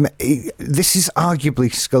 This is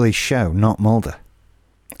arguably Scully's show, not Mulder.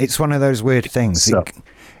 It's one of those weird things. So,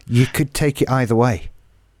 you could take it either way.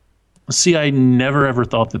 see, I never ever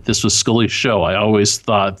thought that this was Scully's show. I always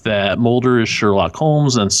thought that Mulder is Sherlock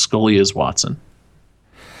Holmes and Scully is Watson.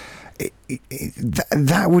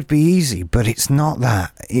 That would be easy, but it's not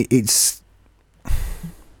that. It's.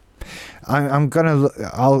 I'm gonna look.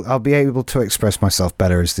 I'll be able to express myself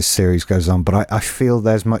better as this series goes on, but I feel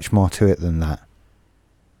there's much more to it than that.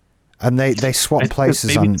 And they swap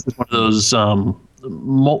places on. It's one of those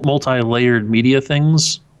multi-layered media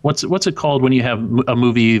things. What's it called when you have a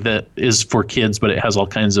movie that is for kids, but it has all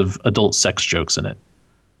kinds of adult sex jokes in it?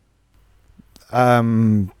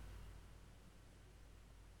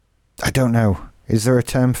 I don't know. Is there a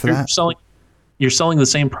term for that? You're selling the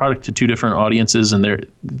same product to two different audiences, and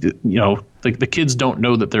the kids don't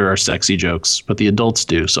know that there are sexy jokes, but the adults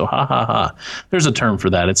do. So ha ha ha. There's a term for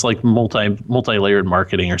that. It's like multi-layered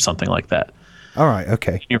marketing or something like that. All right.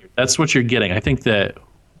 Okay. That's what you're getting. I think that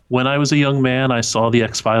when I was a young man, I saw the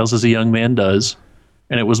X-Files as a young man does,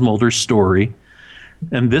 and it was Mulder's story.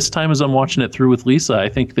 And this time, as I'm watching it through with Lisa, I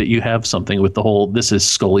think that you have something with the whole "this is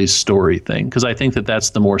Scully's story" thing, because I think that that's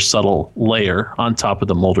the more subtle layer on top of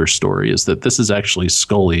the Mulder story, is that this is actually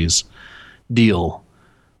Scully's deal.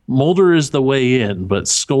 Mulder is the way in, but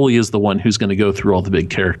Scully is the one who's going to go through all the big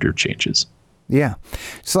character changes. Yeah.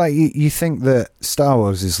 It's like you think that Star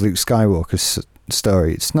Wars is Luke Skywalker's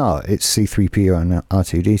story. It's not. It's C-3PO and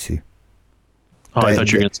R2-D2. Oh, I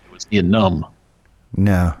thought you were going to say it was Ian Numb.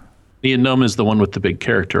 No. Ian Numb is the one with the big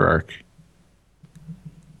character arc.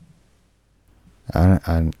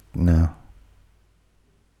 No.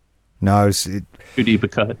 No, too deep a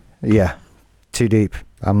cut. Yeah, too deep.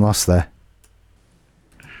 I'm lost there.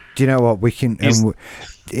 Do you know what we can?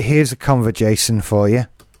 Here's a conversation for you,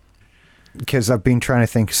 because I've been trying to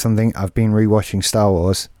think of something. I've been rewatching Star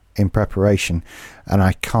Wars in preparation, and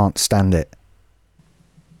I can't stand it.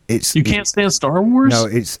 You can't stand Star Wars? No,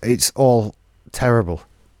 it's all terrible.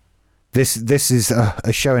 This is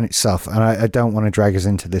a show in itself, and I don't want to drag us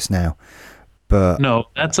into this now. But no,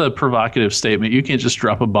 that's a provocative statement. You can't just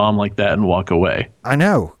drop a bomb like that and walk away. I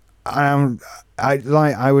know.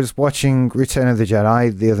 I was watching Return of the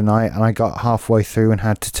Jedi the other night, and I got halfway through and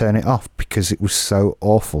had to turn it off because it was so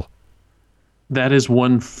awful. That is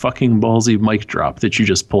one fucking ballsy mic drop that you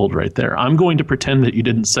just pulled right there. I'm going to pretend that you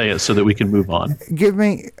didn't say it so that we can move on.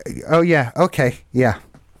 Oh yeah, okay, yeah.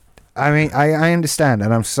 I mean, I understand,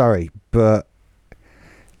 and I'm sorry, but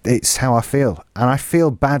it's how I feel, and I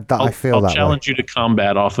feel bad that I feel that way. I'll challenge you to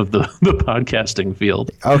combat off of the podcasting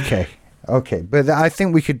field. Okay, but I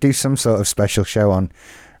think we could do some sort of special show on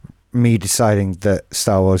me deciding that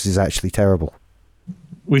Star Wars is actually terrible.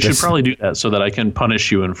 We should probably do that so that I can punish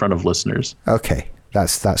you in front of listeners. Okay,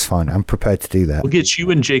 that's fine. I'm prepared to do that. We'll get you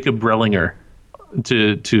and Jacob Brellinger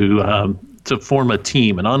to form a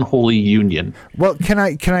team, an unholy union. Well, can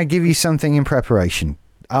I give you something in preparation?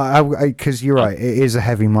 Because you're right, it is a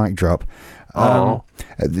heavy mic drop.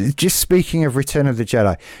 Just speaking of Return of the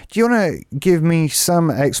Jedi, do you want to give me some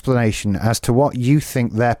explanation as to what you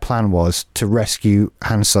think their plan was to rescue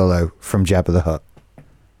Han Solo from Jabba the Hutt?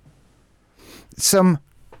 Some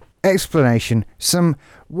explanation,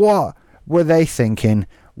 what were they thinking?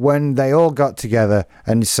 when they all got together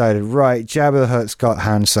and decided, right, Jabba the Hutt's got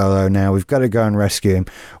Han Solo now, we've got to go and rescue him.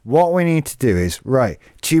 What we need to do is, right,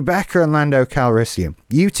 Chewbacca and Lando Calrissian,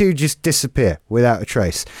 you two just disappear without a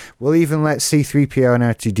trace. We'll even let C-3PO and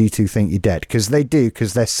R2-D2 think you're dead, because they do,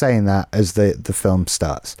 because they're saying that as the film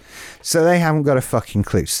starts. So they haven't got a fucking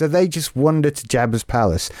clue. So they just wander to Jabba's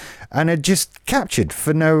palace and are just captured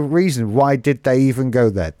for no reason. Why did they even go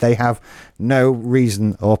there? They have no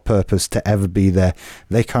reason or purpose to ever be there.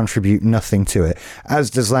 They contribute nothing to it. As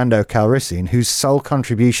does Lando Calrissian, whose sole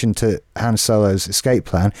contribution to Han Solo's escape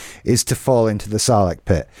plan is to fall into the Sarlacc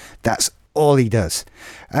pit. That's all he does.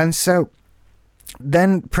 And so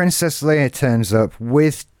then Princess Leia turns up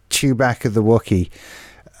with Chewbacca the Wookiee,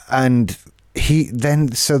 and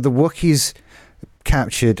so the Wookiee's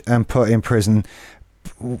captured and put in prison.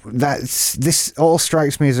 This all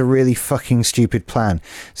strikes me as a really fucking stupid plan.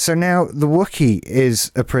 So now the Wookiee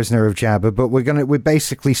is a prisoner of Jabba, but we're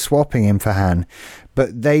basically swapping him for Han,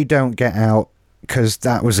 but they don't get out because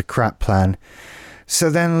that was a crap plan. So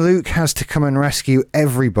then Luke has to come and rescue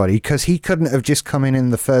everybody, because he couldn't have just come in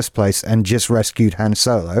the first place and just rescued Han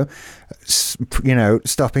Solo,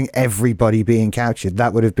 stopping everybody being captured.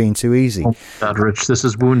 That would have been too easy. Oh, God, Rich, this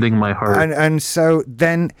is wounding my heart. And so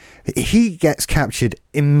then he gets captured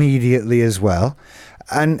immediately as well.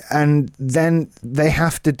 And then they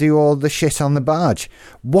have to do all the shit on the barge.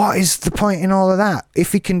 What is the point in all of that?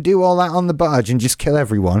 If he can do all that on the barge and just kill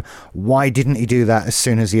everyone, why didn't he do that as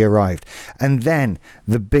soon as he arrived? And then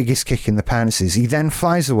the biggest kick in the pants is he then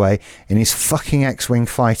flies away in his fucking X-Wing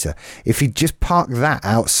fighter. If he'd just parked that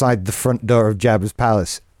outside the front door of Jabba's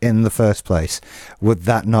palace in the first place, would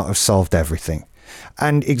that not have solved everything?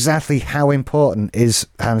 And exactly how important is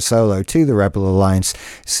Han Solo to the Rebel Alliance,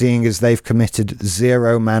 seeing as they've committed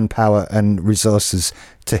zero manpower and resources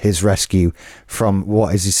to his rescue from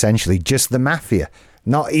what is essentially just the Mafia?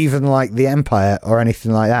 Not even like the Empire or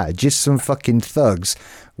anything like that. Just some fucking thugs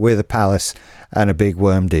with a palace and a big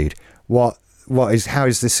worm dude. How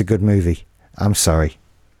is this a good movie? I'm sorry.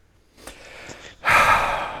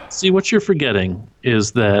 See, what you're forgetting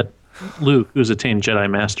is that Luke, who's attained Jedi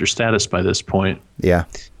Master status by this point,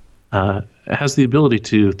 has the ability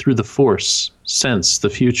to, through the Force, sense the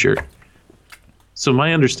future. So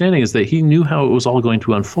my understanding is that he knew how it was all going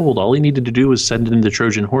to unfold. All he needed to do was send in the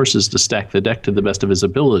Trojan horses to stack the deck to the best of his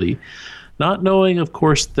ability, not knowing, of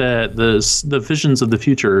course, that the visions of the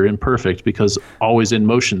future are imperfect, because always in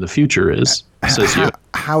motion the future is, says you.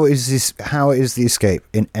 How is the escape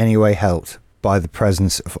in any way helped by the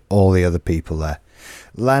presence of all the other people there?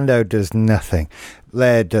 Lando does nothing.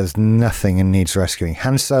 Leia does nothing and needs rescuing.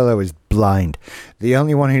 Han Solo is blind. The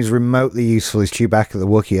only one who's remotely useful is Chewbacca the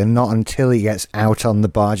Wookiee, and not until he gets out on the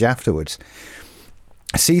barge afterwards.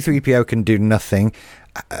 C-3PO can do nothing.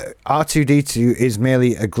 R2-D2 is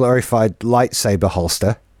merely a glorified lightsaber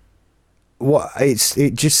holster.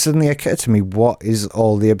 It just suddenly occurred to me, what is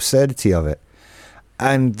all the absurdity of it?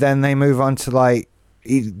 And then they move on to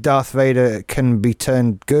Darth Vader can be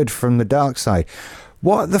turned good from the dark side.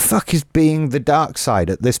 What the fuck is being the dark side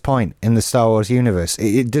at this point in the Star Wars universe?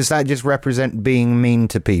 Does that just represent being mean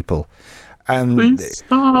to people? Please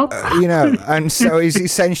stop. And so he's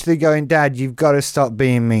essentially going, Dad, you've got to stop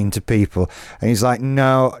being mean to people. And he's like,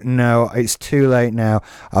 no, it's too late now.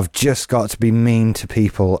 I've just got to be mean to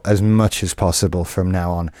people as much as possible from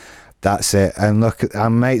now on. That's it. And look,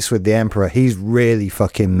 I'm mates with the Emperor. He's really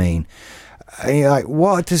fucking mean. And you're like,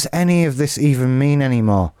 what does any of this even mean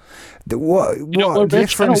anymore? What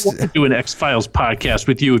Rich, I don't want to do an X-Files podcast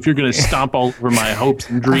with you if you're going to stomp all over my hopes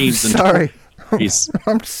and dreams. I'm sorry.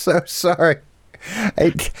 I'm so sorry.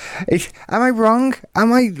 Am I wrong?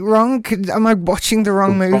 Am I wrong? Am I watching the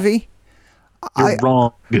wrong movie? You're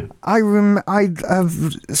wrong. I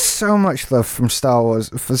have so much love for Star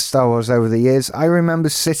Wars over the years. I remember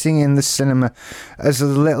sitting in the cinema as a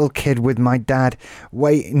little kid with my dad,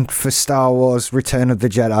 waiting for Star Wars Return of the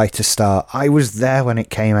Jedi to start. I was there when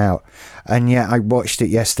it came out, and yet I watched it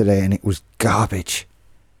yesterday and it was garbage.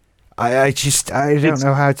 I don't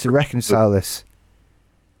know how to reconcile this.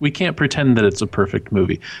 We can't pretend that it's a perfect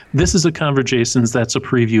movie. This is a Conversations. That's a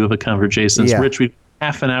preview of a Conversations. Yeah. Rich, we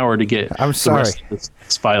half an hour to get the rest of this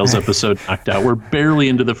X-Files episode knocked out. We're barely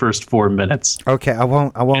into the first 4 minutes. Okay, I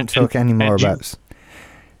won't talk any more about this.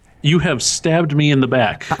 You have stabbed me in the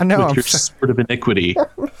back with your sword of iniquity.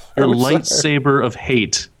 Your lightsaber of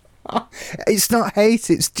hate. It's not hate,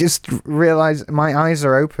 it's just realize my eyes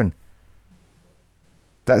are open.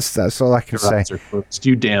 That's all I can say. Eyes are closed,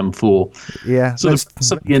 you damn fool. Yeah. So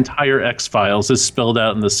the entire X-Files is spelled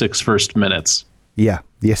out in the 6 first minutes. Yeah.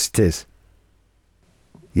 Yes, it is.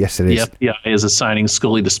 Yes, it is. The FBI is assigning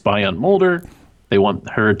Scully to spy on Mulder. They want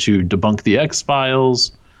her to debunk the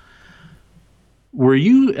X-Files. Were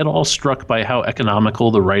you at all struck by how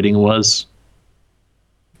economical the writing was?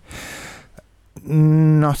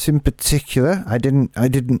 Not in particular.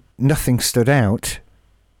 Nothing stood out.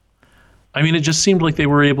 I mean, it just seemed like they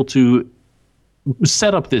were able to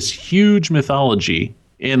set up this huge mythology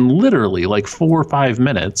in literally like 4 or 5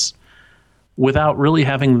 minutes without really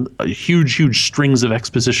having huge strings of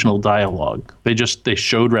expositional dialogue. They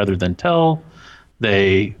showed rather than tell.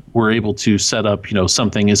 They were able to set up,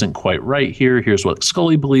 something isn't quite right here. Here's what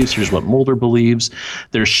Scully believes. Here's what Mulder believes.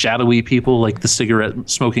 There's shadowy people like the cigarette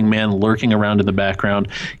smoking man lurking around in the background.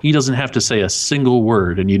 He doesn't have to say a single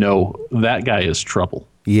word, and that guy is trouble.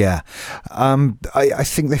 Yeah. I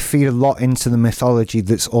think they feed a lot into the mythology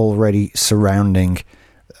that's already surrounding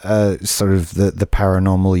sort of the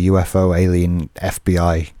paranormal UFO alien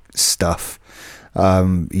FBI stuff.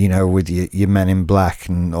 With your Men in Black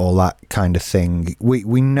and all that kind of thing.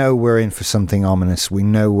 We know we're in for something ominous. We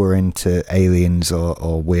know we're into aliens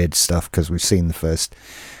or weird stuff because we've seen the first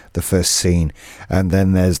scene. And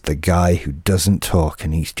then there's the guy who doesn't talk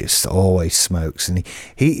and he's just always smokes, and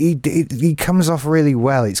he comes off really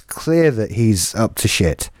well. It's clear that he's up to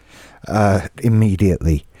shit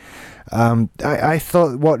immediately. I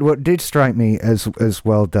thought what did strike me as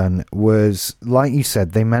well done was, like you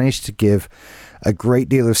said, they managed to give a great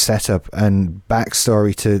deal of setup and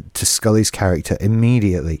backstory to Scully's character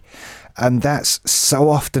immediately. And that's so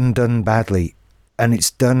often done badly. And it's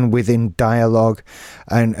done within dialogue,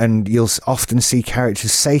 and you'll often see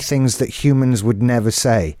characters say things that humans would never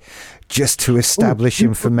say just to establish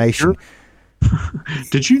information.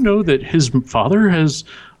 Did you know that his father has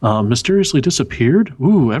mysteriously disappeared?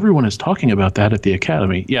 Ooh, everyone is talking about that at the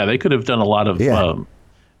Academy. Yeah, they could have done a lot of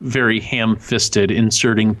very ham-fisted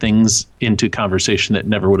inserting things into conversation that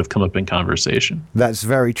never would have come up in conversation. That's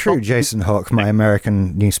very true, Jason Hawk, my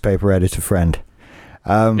American newspaper editor friend.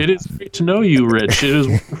 It is great to know you, Rich. It is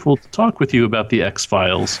wonderful to talk with you about the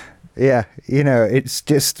X-Files. Yeah, it's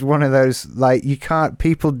just one of those, like,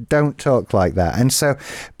 people don't talk like that. And so,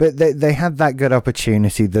 but they had that good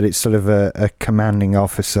opportunity that it's sort of a commanding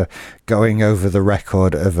officer going over the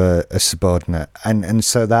record of a subordinate. And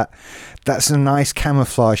so that's a nice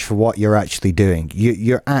camouflage for what you're actually doing.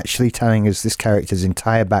 You're actually telling us this character's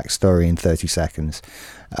entire backstory in 30 seconds,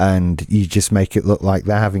 and you just make it look like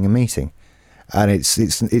they're having a meeting. And it's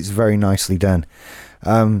very nicely done.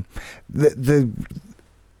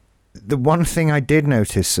 The one thing I did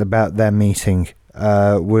notice about their meeting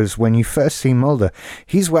was when you first see Mulder,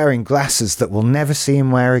 he's wearing glasses that we'll never see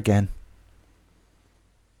him wear again.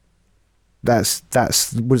 That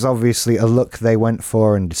was obviously a look they went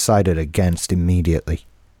for and decided against immediately.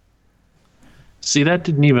 See, that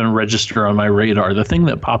didn't even register on my radar. The thing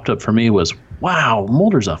that popped up for me was, wow,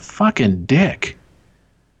 Mulder's a fucking dick.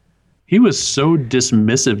 He was so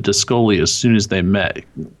dismissive to Scully as soon as they met.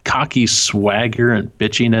 Cocky swagger and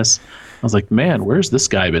bitchiness. I was like, man, where's this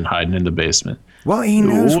guy been hiding in the basement? Well, he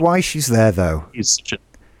knows why she's there, though. He's such a...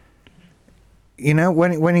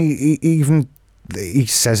 when he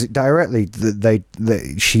says it directly,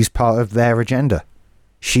 that she's part of their agenda.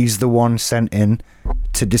 She's the one sent in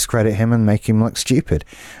to discredit him and make him look stupid.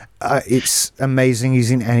 It's amazing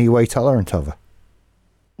he's in any way tolerant of her.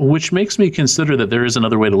 Which makes me consider that there is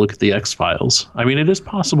another way to look at the X-Files. I mean, it is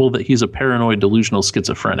possible that he's a paranoid, delusional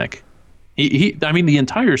schizophrenic. I mean, the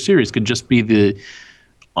entire series could just be the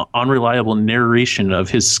unreliable narration of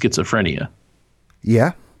his schizophrenia.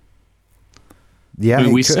 Yeah. Yeah, I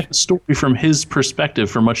mean, we see the story from his perspective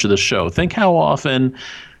for much of the show. Think how often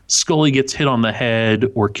Scully gets hit on the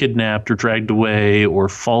head or kidnapped or dragged away or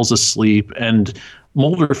falls asleep, and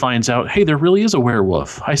Mulder finds out, hey, there really is a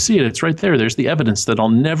werewolf. I see it. It's right there. There's the evidence that I'll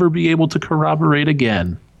never be able to corroborate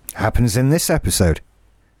again. Happens in this episode.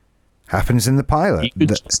 Happens in the pilot.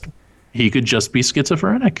 He could just be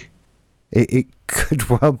schizophrenic. It could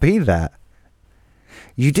well be that.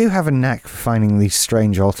 You do have a knack for finding these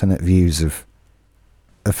strange alternate views of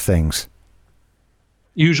things.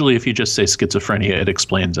 Usually if you just say schizophrenia, it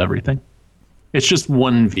explains everything. It's just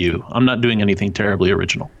one view. I'm not doing anything terribly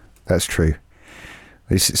original. That's true.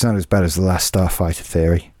 It's not as bad as the last Starfighter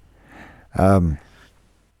theory.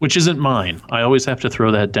 Which isn't mine. I always have to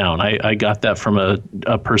throw that down. I got that from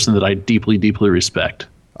a person that I deeply, deeply respect.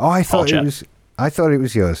 Oh, I thought it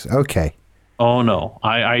was yours. Okay. Oh, no.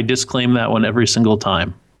 I disclaim that one every single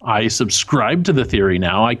time. I subscribe to the theory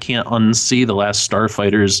now. I can't unsee the last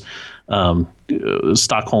Starfighter's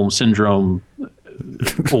Stockholm Syndrome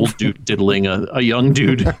old dude diddling a young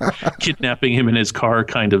dude, kidnapping him in his car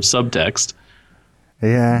kind of subtext.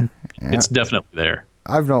 Yeah. It's definitely there.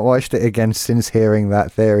 I've not watched it again since hearing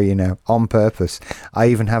that theory, on purpose. I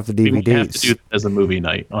even have the DVDs. We have to do it as a movie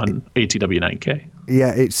night on ATW 9K.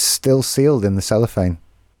 Yeah, it's still sealed in the cellophane.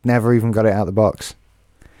 Never even got it out of the box.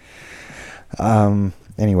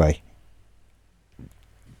 Anyway.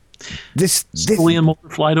 Scully and Mulder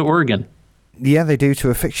fly to Oregon. Yeah, they do, to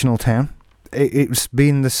a fictional town. It's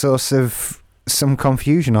been the source of some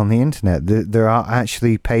confusion on the internet. There are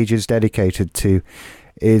actually pages dedicated to,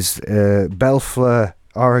 is Belle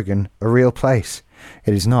Oregon a real place?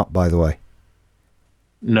 It is not, by the way.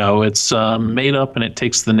 No, it's made up, and it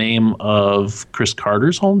takes the name of Chris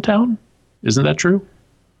Carter's hometown. Isn't that true?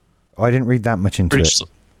 Oh, I didn't read that much into it.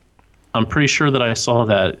 I'm pretty sure that I saw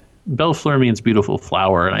that Belle Fleur means beautiful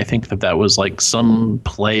flower, and I think that was like some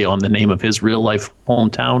play on the name of his real life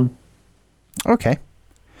hometown. Okay,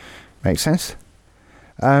 makes sense.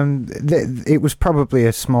 It was probably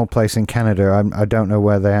a small place in Canada. I don't know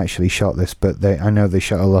where they actually shot this, but I know they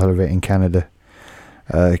shot a lot of it in Canada.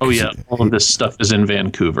 All of this stuff is in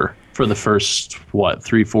Vancouver for the first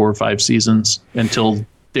 3, 4, 5 seasons until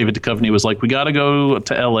David Duchovny was like, we got to go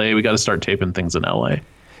to LA. We got to start taping things in LA.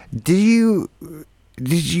 Did you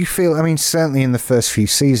feel, I mean, certainly in the first few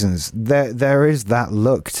seasons, there is that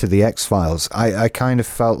look to the X-Files. I kind of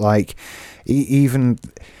felt like even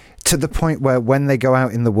to the point where when they go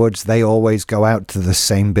out in the woods, they always go out to the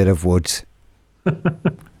same bit of woods.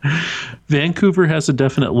 Vancouver has a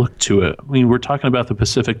definite look to it. I mean, we're talking about the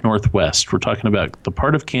Pacific Northwest. We're talking about the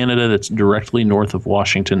part of Canada that's directly north of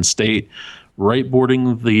Washington State, right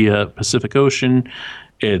bordering the Pacific Ocean.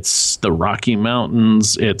 It's the Rocky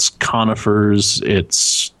Mountains. It's conifers.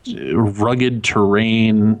 It's rugged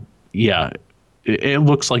terrain. Yeah, it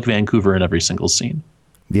looks like Vancouver in every single scene.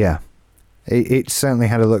 Yeah, it certainly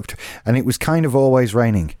had a look and it was kind of always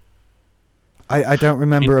raining. I don't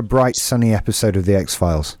remember a bright, sunny episode of The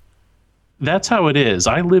X-Files. That's how it is.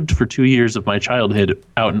 I lived for 2 years of my childhood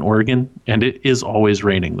out in Oregon, and it is always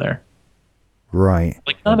raining there. Right.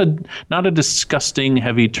 Like not a disgusting,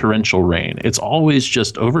 heavy torrential rain. It's always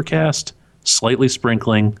just overcast, slightly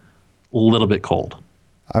sprinkling, a little bit cold.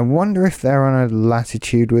 I wonder if they're on a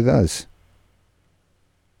latitude with us.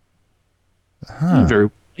 Huh. Very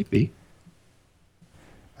might be.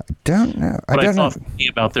 I don't know. What I thought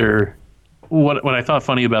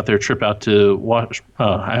funny about their trip out to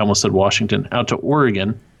I almost said Washington, out to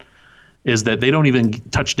Oregon, is that they don't even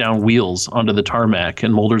touch down wheels onto the tarmac,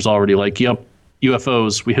 and Mulder's already like, "Yep,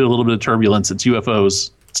 UFOs. We hit a little bit of turbulence. It's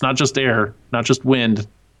UFOs. It's not just air, not just wind.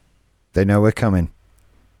 They know we're coming."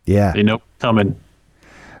 Yeah, they know we're coming.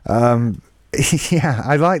 Yeah,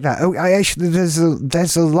 I like that. Oh, there's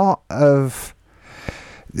a lot of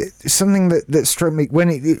something that struck me when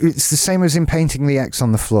it's the same as in painting the X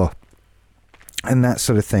on the floor. And that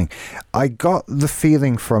sort of thing. I got the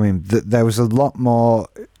feeling from him that there was a lot more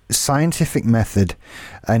scientific method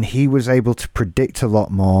and he was able to predict a lot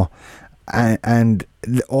more, and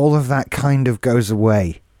all of that kind of goes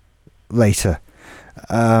away later.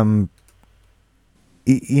 I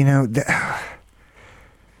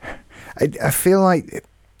feel like,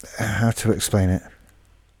 how to explain it?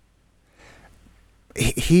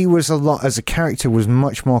 He was as a character, was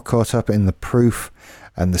much more caught up in the proof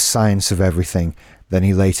and the science of everything than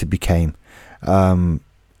he later became.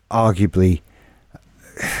 Arguably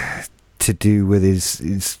to do with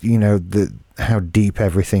his how deep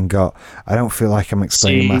everything got. I don't feel like I'm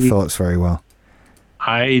explaining my thoughts very well.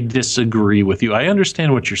 I disagree with you. I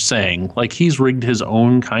understand what you're saying. Like, he's rigged his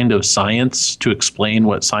own kind of science to explain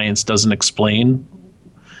what science doesn't explain.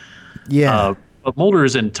 Yeah. But Mulder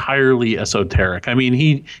is entirely esoteric. I mean,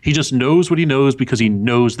 he just knows what he knows because he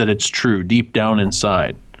knows that it's true deep down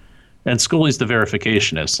inside. And Scully's the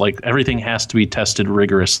verificationist. Like, everything has to be tested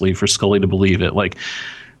rigorously for Scully to believe it. Like,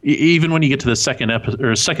 even when you get to the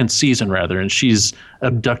second season, and she's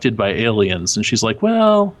abducted by aliens, and she's like,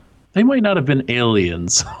 well, they might not have been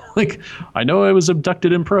aliens. Like, I know I was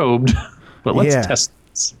abducted and probed, but let's test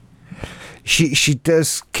this. She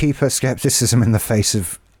does keep her skepticism in the face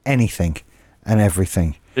of anything and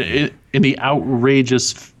everything. In the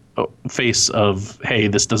outrageous face of, hey,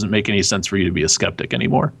 this doesn't make any sense for you to be a skeptic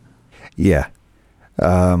anymore. Yeah.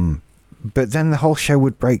 But then the whole show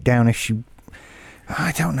would break down if she...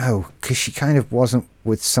 I don't know, because she kind of wasn't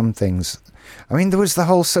with some things. I mean, there was the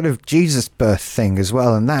whole sort of Jesus birth thing as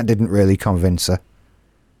well, and that didn't really convince her.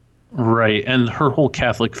 Right, and her whole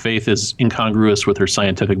Catholic faith is incongruous with her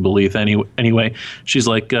scientific belief anyway. She's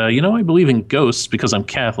like, I believe in ghosts because I'm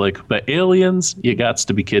Catholic, but aliens, you gots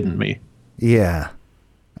to be kidding me. Yeah.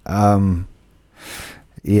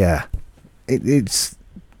 Yeah. It's...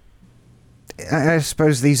 I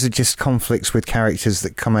suppose these are just conflicts with characters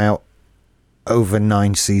that come out over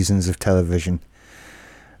 9 seasons of television.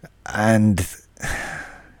 And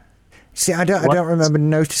see, I don't remember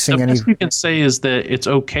noticing the any. best you can say is that it's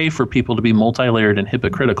okay for people to be multi-layered and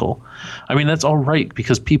hypocritical. I mean, that's all right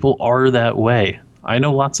because people are that way. I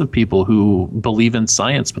know lots of people who believe in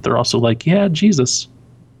science, but they're also like, yeah, Jesus.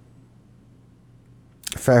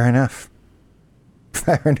 Fair enough.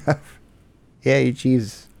 Fair enough. Yeah,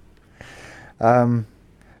 Jesus.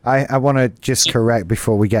 I want to just correct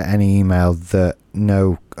before we get any email that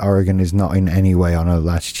no, Oregon is not in any way on a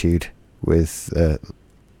latitude with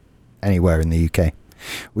anywhere in the UK.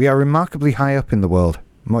 We are remarkably high up in the world,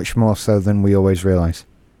 much more so than we always realise.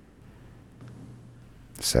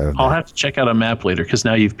 So I'll have to check out a map later because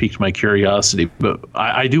now you've piqued my curiosity. But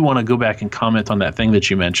I do want to go back and comment on that thing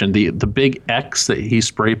that you mentioned, the big X that he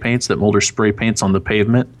spray paints, that Mulder spray paints on the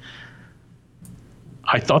pavement.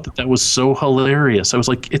 I thought that was so hilarious. I was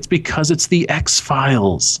like, it's because it's the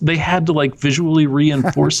X-Files. They had to like visually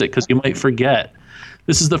reinforce it because you might forget.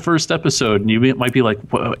 This is the first episode, and you might be like,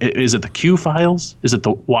 well, is it the Q-Files? Is it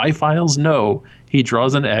the Y-Files? No. He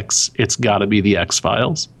draws an X. It's got to be the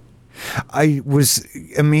X-Files. I was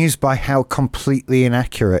amused by how completely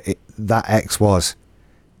inaccurate that X was.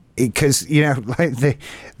 Because, you know, like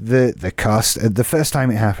the car, the first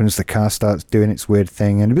time it happens, the car starts doing its weird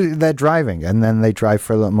thing, and they're driving, and then they drive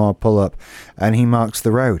for a little more pull up, and he marks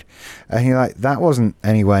the road, and you're like, that wasn't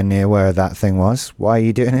anywhere near where that thing was. Why are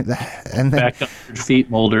you doing it there? And then, back 100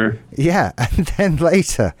 feet, Mulder. Yeah, and then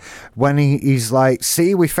later, when he's like,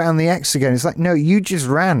 see, we found the X again. It's like, no, you just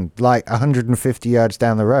ran like 150 yards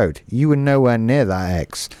down the road. You were nowhere near that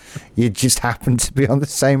X. You just happened to be on the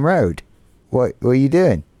same road. What were you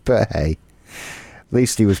doing? But hey, at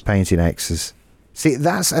least he was painting X's. See,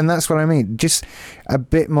 that's what I mean. Just a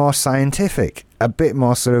bit more scientific, a bit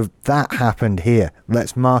more sort of, that happened here.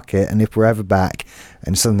 Let's mark it, and if we're ever back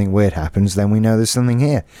and something weird happens, then we know there's something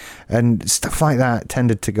here. And stuff like that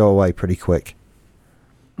tended to go away pretty quick.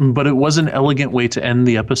 But it was an elegant way to end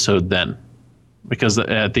the episode then. Because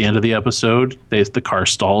at the end of the episode, the car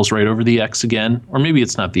stalls right over the X again. Or maybe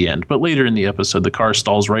it's not the end, but later in the episode, the car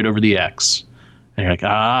stalls right over the X. And you're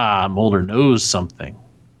like, Mulder knows something.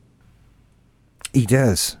 He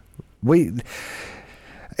does.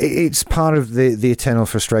 It's part of the eternal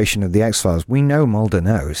frustration of the X-Files. We know Mulder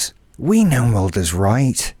knows. We know Mulder's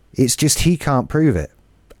right. It's just he can't prove it.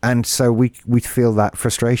 And so we feel that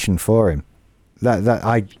frustration for him. That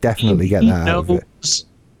I definitely get that out of it.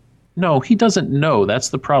 No, he doesn't know. That's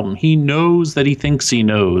the problem. He knows that he thinks he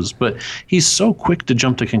knows, but he's so quick to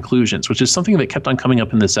jump to conclusions, which is something that kept on coming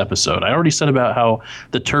up in this episode. I already said about how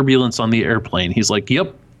the turbulence on the airplane, he's like,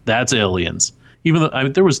 yep, that's aliens. Even though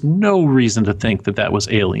there was no reason to think that was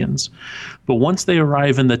aliens. But once they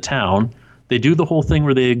arrive in the town, they do the whole thing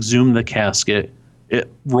where they exhume the casket. It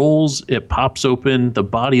rolls, it pops open, the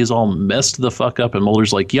body is all messed the fuck up, and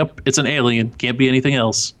Mulder's like, yep, it's an alien, can't be anything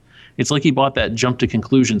else. It's like he bought that jump to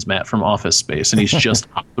conclusions mat from Office Space, and he's just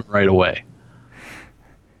hopping right away.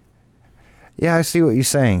 Yeah, I see what you're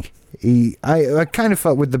saying. I kind of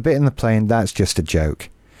felt with the bit in the plane, that's just a joke.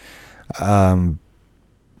 Was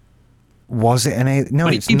it an alien? No,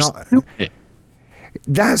 it's not.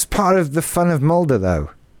 That's part of the fun of Mulder,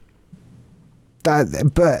 though.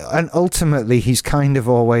 And ultimately, he's kind of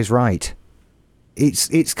always right.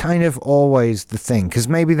 It's kind of always the thing, because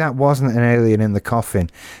maybe that wasn't an alien in the coffin,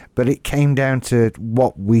 but it came down to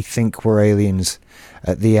what we think were aliens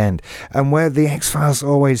at the end. And where the X-Files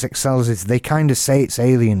always excels is they kind of say it's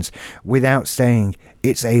aliens without saying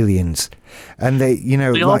it's aliens. And they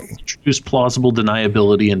introduce plausible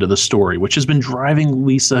deniability into the story, which has been driving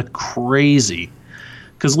Lisa crazy.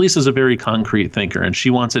 Because Lisa's a very concrete thinker, and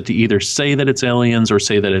she wants it to either say that it's aliens or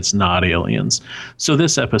say that it's not aliens. So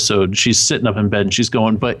this episode, she's sitting up in bed and she's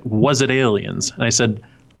going, but was it aliens? And I said,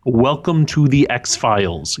 welcome to the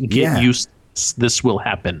X-Files. Get used to this. This will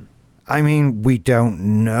happen. I mean, we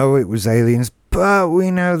don't know it was aliens, but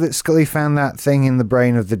we know that Scully found that thing in the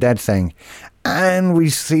brain of the dead thing. And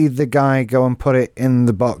we see the guy go and put it in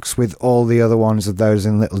the box with all the other ones of those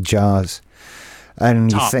in little jars.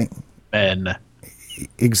 And you think... Ben.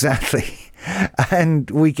 Exactly. And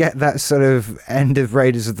we get that sort of end of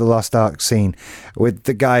Raiders of the Lost Ark scene with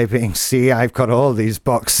the guy being, see, I've got all these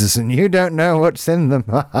boxes and you don't know what's in them.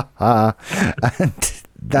 And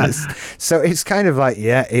that's, so it's kind of like,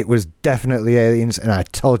 yeah, it was definitely aliens, and I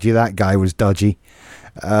told you that guy was dodgy.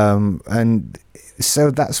 And so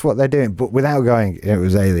that's what they're doing, but without going, it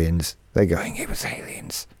was aliens. They're going, it was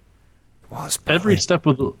aliens. Every step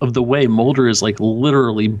of the way, Mulder is like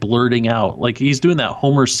literally blurting out, like he's doing that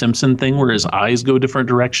Homer Simpson thing where his eyes go different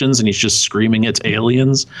directions and he's just screaming, it's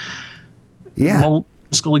aliens. Yeah.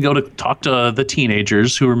 Scully go to talk to the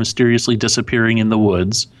teenagers who are mysteriously disappearing in the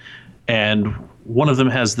woods, and one of them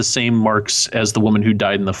has the same marks as the woman who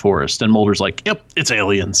died in the forest. And Mulder's like, "Yep, it's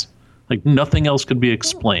aliens. Like nothing else could be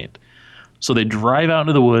explained." So they drive out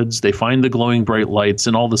into the woods, they find the glowing bright lights,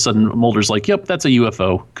 and all of a sudden Mulder's like, "Yep, that's a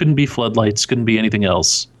UFO. Couldn't be floodlights, couldn't be anything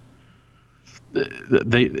else."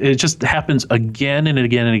 It just happens again and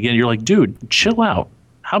again and again. You're like, dude, chill out.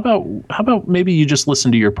 How about maybe you just listen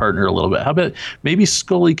to your partner a little bit? How about maybe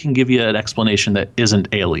Scully can give you an explanation that isn't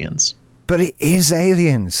aliens? But it is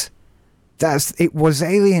aliens. It was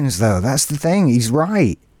aliens, though. That's the thing. He's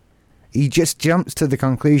right. He just jumps to the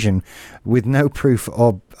conclusion with no proof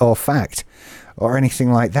or fact or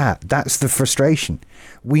anything like that. That's the frustration.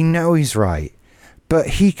 We know he's right, but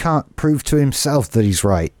he can't prove to himself that he's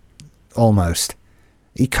right. Almost.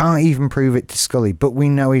 He can't even prove it to Scully, but we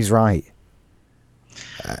know he's right.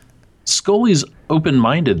 Scully's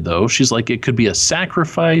open-minded, though. She's like, it could be a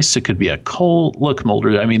sacrifice. It could be a cult. Look,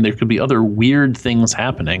 Mulder, I mean, there could be other weird things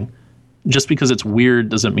happening. Just because it's weird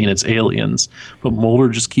doesn't mean it's aliens. But Mulder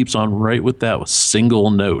just keeps on right with that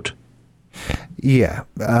single note. Yeah.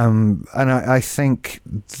 And I think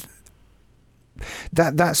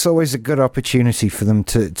that's always a good opportunity for them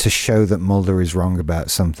to show that Mulder is wrong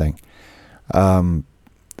about something.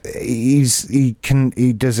 He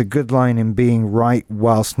does a good line in being right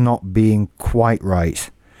whilst not being quite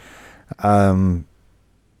right. For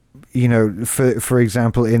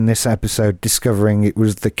example, in this episode, discovering it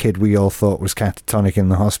was the kid we all thought was catatonic in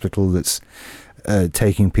the hospital that's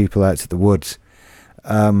taking people out to the woods.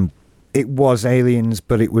 It was aliens,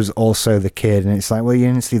 but it was also the kid, and it's like, well, you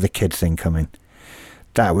didn't see the kid thing coming.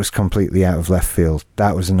 That was completely out of left field.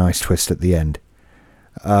 That was a nice twist at the end.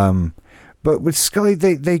 But with Scully,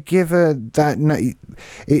 they give her that.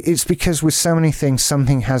 It's because with so many things,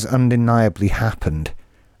 something has undeniably happened.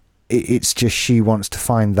 It's just she wants to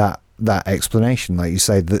find that explanation, like you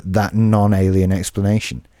say, that non-alien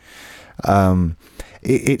explanation.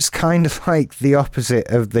 It's kind of like the opposite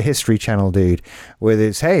of the History Channel dude, where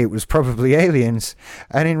it's, hey, it was probably aliens,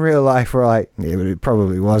 and in real life we're like, it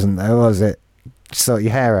probably wasn't, though, was it? Sort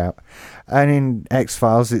your hair out. And in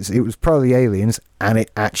X-Files, it was probably aliens, and it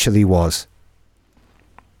actually was.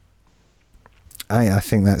 I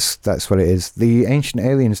think that's what it is. The Ancient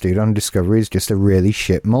Aliens dude on Discovery is just a really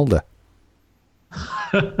shit Mulder.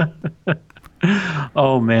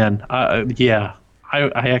 Oh, man. Yeah.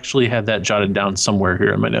 I actually had that jotted down somewhere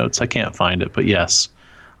here in my notes. I can't find it, but yes.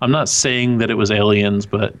 I'm not saying that it was aliens,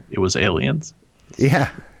 but it was aliens. Yeah.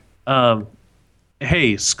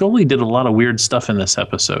 Hey, Scully did a lot of weird stuff in this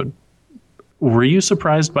episode. Were you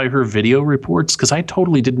surprised by her video reports? Because I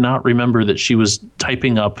totally did not remember that she was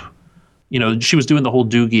typing up, she was doing the whole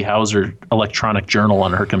Doogie Howser electronic journal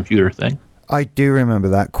on her computer thing. I do remember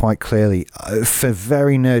that quite clearly. For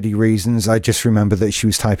very nerdy reasons, I just remember that she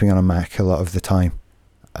was typing on a Mac a lot of the time.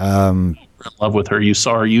 In love with her. You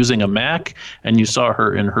saw her using a Mac, and you saw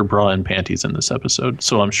her in her bra and panties in this episode.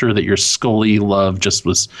 So I'm sure that your Scully love just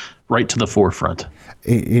was right to the forefront.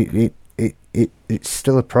 It's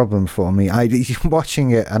still a problem for me.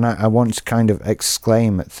 Watching it, and I want to kind of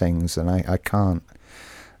exclaim at things, and I can't,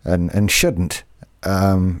 and shouldn't.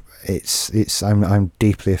 I'm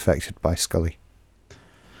deeply affected by Scully.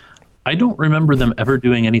 I don't remember them ever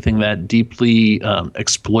doing anything that deeply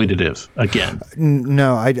exploitative again.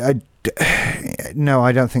 No, I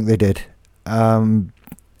don't think they did. Do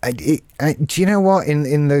you know what?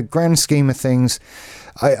 In the grand scheme of things,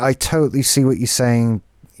 I totally see what you're saying.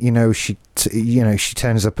 She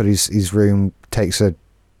turns up at his room, takes a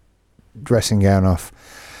dressing gown off,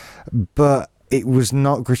 but it was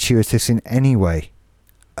not gratuitous in any way.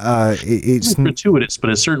 It's gratuitous, but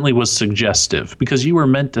it certainly was suggestive, because you were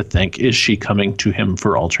meant to think, is she coming to him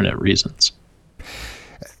for alternate reasons?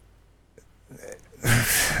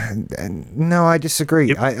 No, I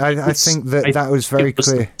disagree. I think that was very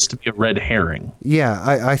clear. It was to be a red herring. Yeah,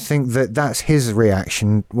 I think that's his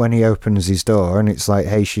reaction when he opens his door, and it's like,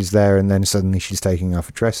 hey, she's there, and then suddenly she's taking off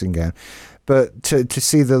a dressing gown. But to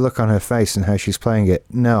see the look on her face and how she's playing it,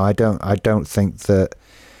 no, I don't think that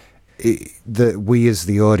we as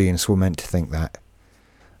the audience were meant to think that.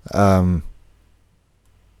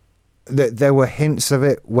 There were hints of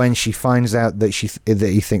it when she finds out that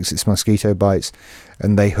he thinks it's mosquito bites,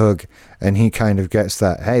 and they hug, and he kind of gets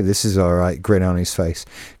that, hey, this is all right, grin on his face.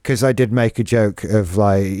 Because I did make a joke of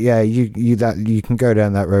like, yeah, you can go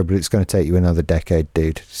down that road, but it's going to take you another decade,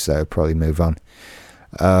 dude. So probably move on.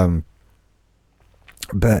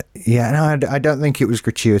 But yeah, no, I don't think it was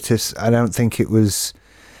gratuitous. I don't think it was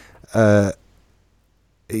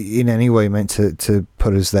in any way meant to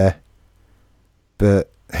put us there.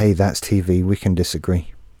 But hey, that's TV. We can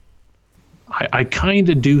disagree. I kind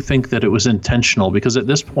of do think that it was intentional, because at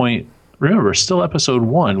this point, remember, still episode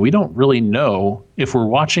 1, we don't really know if we're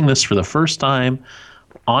watching this for the first time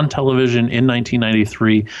on television in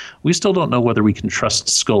 1993. We still don't know whether we can trust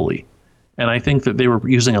Scully. And I think that they were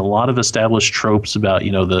using a lot of established tropes about,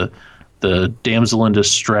 the damsel in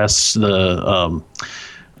distress, the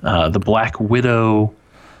Black Widow.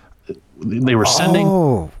 They were sending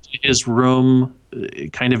to his room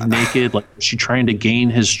kind of naked. Like, was she trying to gain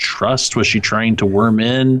his trust? Was she trying to worm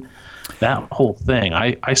in? That whole thing.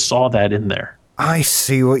 I saw that in there. I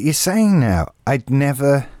see what you're saying now. I'd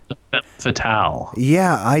never... Fatale.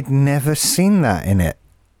 Yeah, I'd never seen that in it.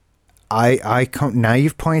 Now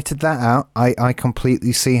you've pointed that out. I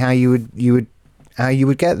completely see how you would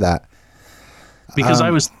get that. Because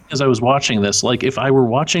as I was watching this, like, if I were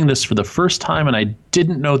watching this for the first time and I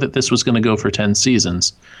didn't know that this was going to go for 10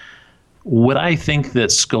 seasons, would I think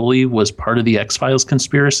that Scully was part of the X-Files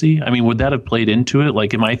conspiracy? I mean, would that have played into it?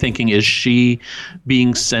 Like, am I thinking, is she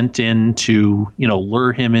being sent in to,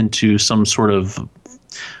 lure him into some sort of,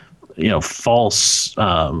 false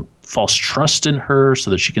trust in her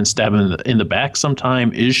so that she can stab him in the back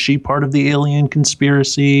sometime? Is she part of the alien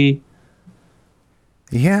conspiracy?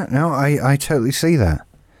 Yeah, no, I totally see that.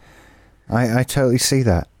 I totally see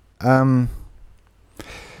that. I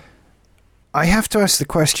have to ask the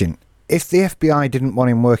question, if the FBI didn't want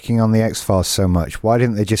him working on the X-Files so much, why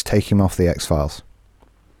didn't they just take him off the X-Files?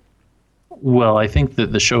 Well, I think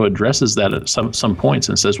that the show addresses that at some points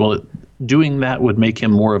and says, well, doing that would make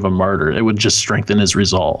him more of a martyr. It would just strengthen his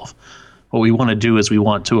resolve. What we want to do is we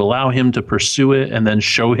want to allow him to pursue it and then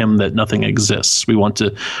show him that nothing exists. We want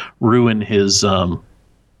to ruin his...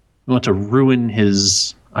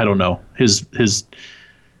 I don't know, his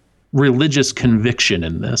religious conviction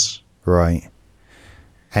in this. Right.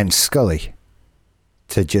 And Scully.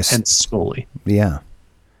 And Scully. Yeah.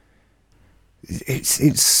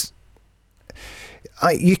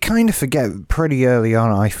 You kind of forget pretty early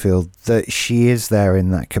on, I feel, that she is there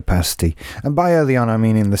in that capacity. And by early on, I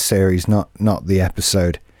mean in the series, not the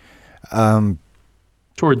episode.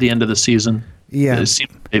 Toward the end of the season. Yeah.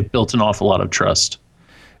 They've built an awful lot of trust.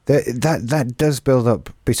 That does build up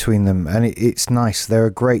between them, and it's nice. They're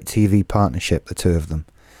a great TV partnership, the two of them.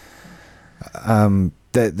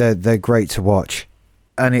 They're great to watch,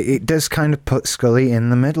 and it does kind of put Scully in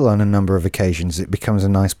the middle on a number of occasions. It becomes a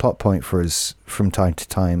nice plot point for us from time to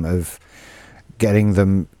time of getting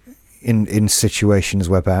them in situations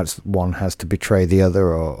where perhaps one has to betray the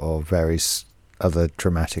other, or various other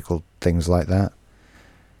dramatical things like that.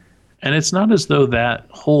 And it's not as though that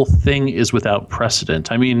whole thing is without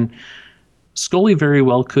precedent. I mean, Scully very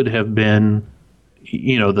well could have been,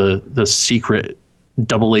 the secret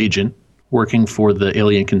double agent working for the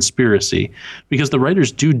alien conspiracy, because the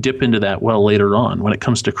writers do dip into that well later on when it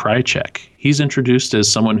comes to Krychek. He's introduced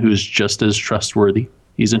as someone who's just as trustworthy.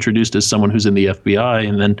 He's introduced as someone who's in the FBI.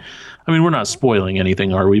 And then, I mean, we're not spoiling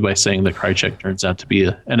anything, are we, by saying that Krychek turns out to be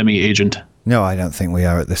an enemy agent? No, I don't think we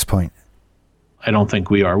are at this point. I don't think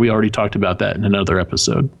we are. We already talked about that in another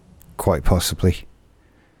episode. Quite possibly.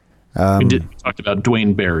 We talked about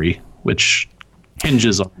Dwayne Barry, which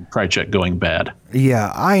hinges on Krychek going bad.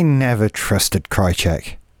 Yeah, I never trusted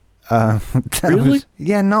Krychek. Really?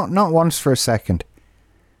 Not once for a second.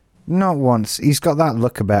 Not once. He's got that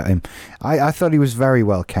look about him. I thought he was very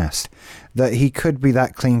well cast. That he could be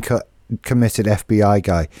that clean-cut, committed FBI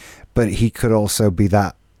guy, but he could also be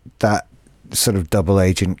that sort of double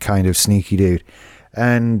agent kind of sneaky dude,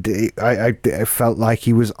 and I felt like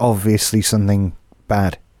he was obviously something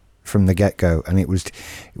bad from the get-go, and it was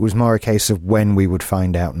more a case of when we would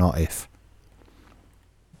find out, not if.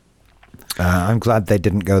 I'm glad they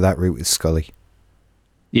didn't go that route with Scully.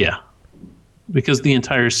 Yeah, because the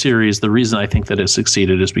entire series, the reason I think that it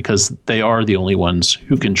succeeded is because they are the only ones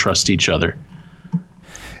who can trust each other.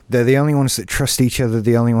 They're the only ones that trust each other,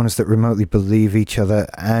 the only ones that remotely believe each other,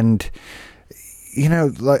 and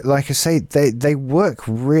like I say, they work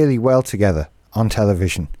really well together on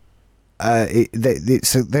television.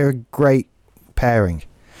 They're a great pairing,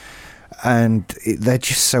 and they're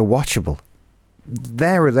just so watchable.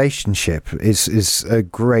 Their relationship is a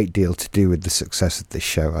great deal to do with the success of this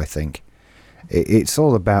show, I think. It's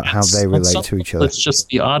all about how they relate to each other. It's just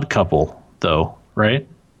The Odd Couple, though, right?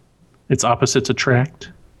 It's opposites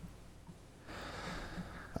attract.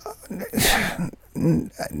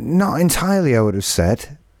 Not entirely, I would have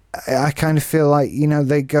said. I kind of feel like,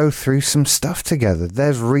 they go through some stuff together.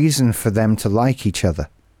 There's reason for them to like each other.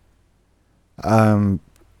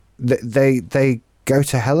 They go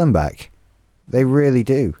to hell and back. They really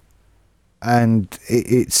do. and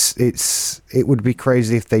it would be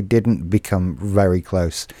crazy if they didn't become very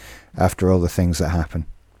close after all the things that happen.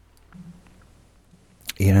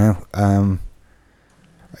 You know,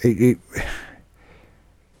 it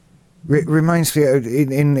reminds me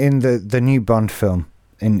in the new Bond film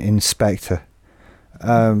in Spectre.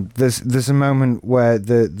 There's a moment where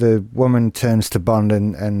the woman turns to Bond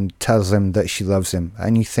and tells him that she loves him,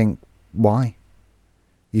 and you think, why?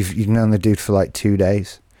 You've known the dude for like 2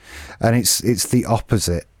 days, and it's the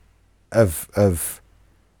opposite of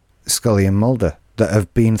Scully and Mulder, that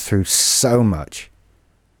have been through so much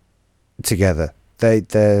together.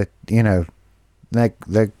 They're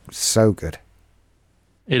so good.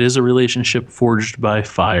 It is a relationship forged by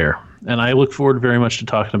fire. And I look forward very much to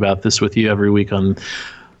talking about this with you every week on,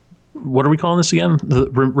 what are we calling this again? The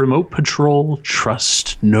Remote Patrol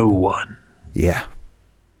Trust No One. Yeah.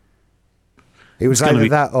 It was either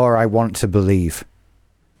that or I Want to Believe.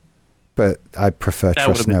 But I prefer that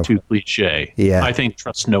Trust No One. That would have been too cliche. Yeah. I think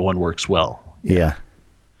Trust No One works well. Yeah.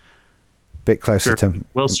 Bit closer to...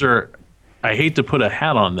 Well, sir, I hate to put a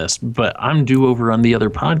hat on this, but I'm due over on the other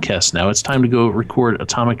podcast now. It's time to go record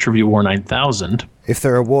Atomic Trivia War 9000. If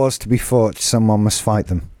there are wars to be fought, someone must fight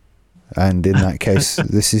them. And in that case,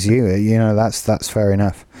 this is you. You know, that's fair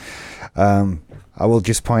enough. I will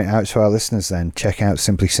just point out to our listeners then, check out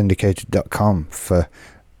simplysyndicated.com for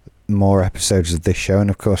more episodes of this show. And,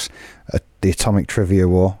 of course, the Atomic Trivia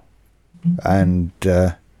War and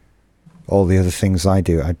all the other things I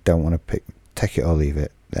do. I don't want to take it or leave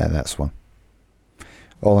it. Yeah, that's one.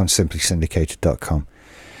 All on simplysyndicated.com.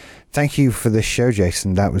 Thank you for this show,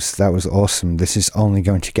 Jason. That was awesome. This is only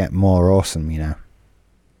going to get more awesome, you know.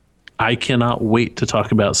 I cannot wait to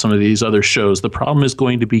talk about some of these other shows. The problem is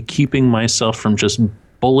going to be keeping myself from just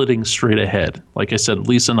bulleting straight ahead. Like I said,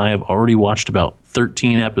 Lisa and I have already watched about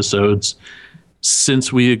 13 episodes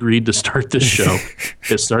since we agreed to start this show.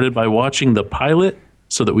 It started by watching the pilot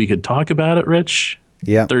so that we could talk about it, Rich.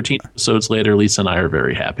 Yeah. 13 episodes later, Lisa and I are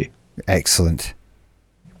very happy. Excellent.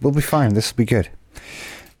 We'll be fine. This will be good.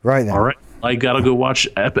 Right then. All right. I got to go watch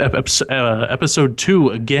episode 2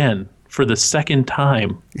 again for the second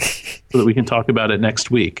time so that we can talk about it next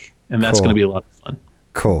week. And that's going to be a lot of fun.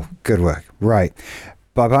 Cool. Good work. Right.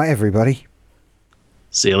 Bye-bye, everybody.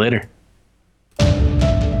 See you later.